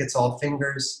think it's all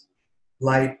fingers,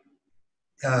 light,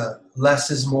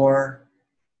 less is more.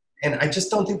 And I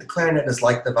just don't think the clarinet is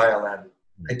like the violin.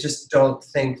 I just don't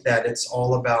think that it's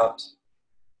all about,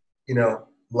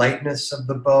 lightness of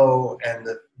the bow and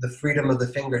the freedom of the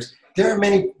fingers. There are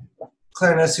many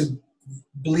clarinetists who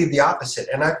believe the opposite.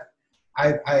 And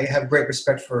I have great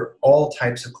respect for all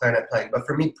types of clarinet playing, but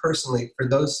for me personally, for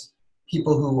those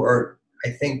people who are, I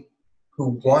think,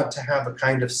 who want to have a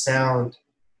kind of sound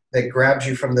that grabs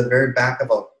you from the very back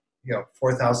of a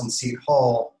 4,000 seat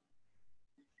hall,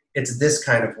 it's this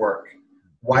kind of work.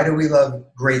 Why do we love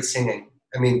great singing?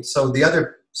 I mean, so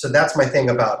that's my thing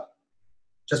about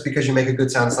just because you make a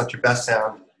good sound, it's not your best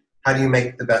sound. How do you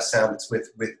make the best sound? It's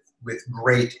with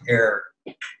great air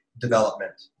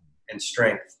development and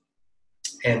strength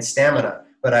and stamina.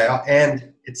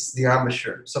 And it's the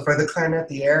embouchure. So for the clarinet,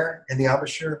 the air and the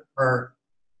embouchure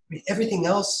everything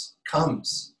else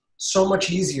comes so much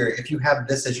easier if you have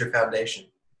this as your foundation.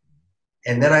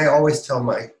 And then I always tell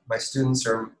my students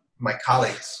or my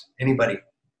colleagues, anybody,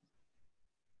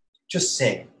 just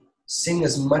sing. Sing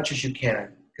as much as you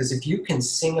can. Because if you can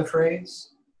sing a phrase,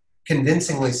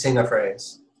 convincingly sing a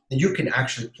phrase, then you can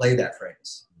actually play that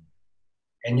phrase.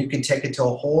 And you can take it to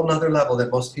a whole nother level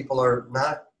that most people are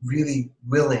not really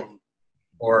willing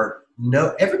or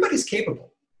know. Everybody's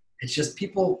capable. It's just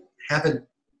people haven't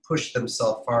pushed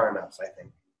themselves far enough, I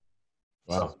think.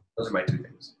 Wow. So those are my two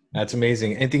things. That's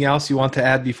amazing. Anything else you want to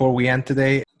add before we end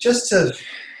today? Just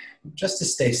to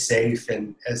stay safe,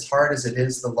 and as hard as it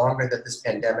is, the longer that this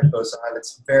pandemic goes on,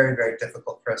 it's very, very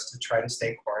difficult for us to try to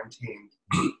stay quarantined.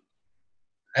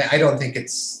 I don't think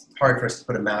it's hard for us to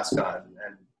put a mask on,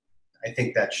 and I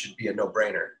think that should be a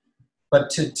no-brainer. But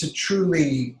to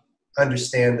truly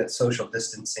understand that social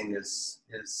distancing is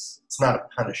it's not a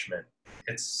punishment.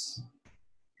 It's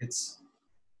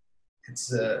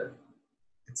a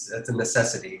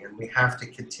necessity, and we have to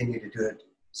continue to do it,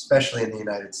 especially in the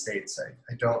United States.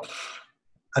 I don't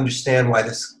understand why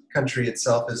this country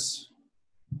itself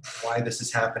why this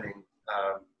is happening.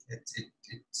 It's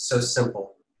so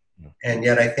simple. And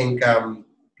yet I think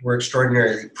we're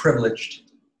extraordinarily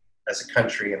privileged as a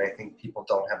country, and I think people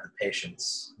don't have the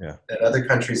patience. Yeah. That other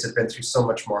countries have been through so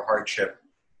much more hardship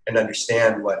and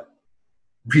understand what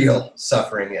real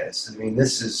suffering is. I mean,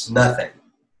 this is nothing.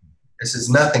 This is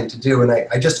nothing to do, and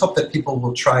I just hope that people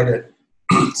will try to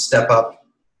step up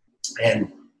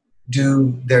and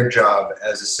do their job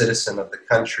as a citizen of the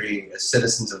country, as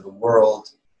citizens of the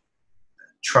world,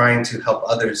 trying to help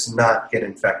others not get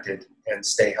infected and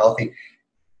stay healthy.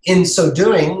 In so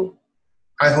doing,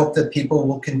 I hope that people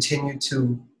will continue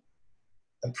to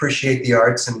appreciate the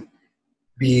arts and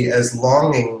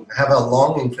have a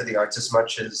longing for the arts as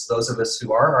much as those of us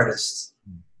who are artists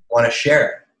want to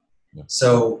share. Yeah.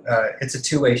 So it's a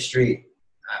two-way street.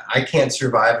 I can't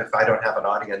survive if I don't have an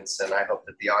audience, and I hope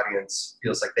that the audience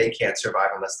feels like they can't survive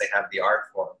unless they have the art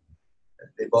form.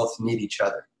 They both need each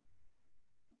other.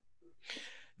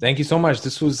 Thank you so much.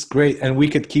 This was great, and we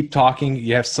could keep talking.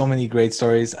 You have so many great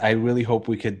stories. I really hope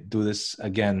we could do this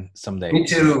again someday. Me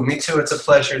too. It's a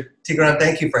pleasure. Tigran,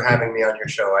 thank you for having me on your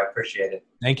show. I appreciate it.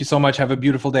 Thank you so much. Have a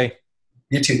beautiful day.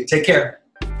 You too. Take care.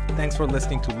 Thanks for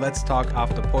listening to Let's Talk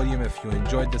Off the Podium. If you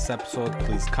enjoyed this episode,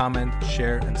 please comment,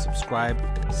 share, and subscribe.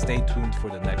 Stay tuned for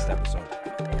the next episode.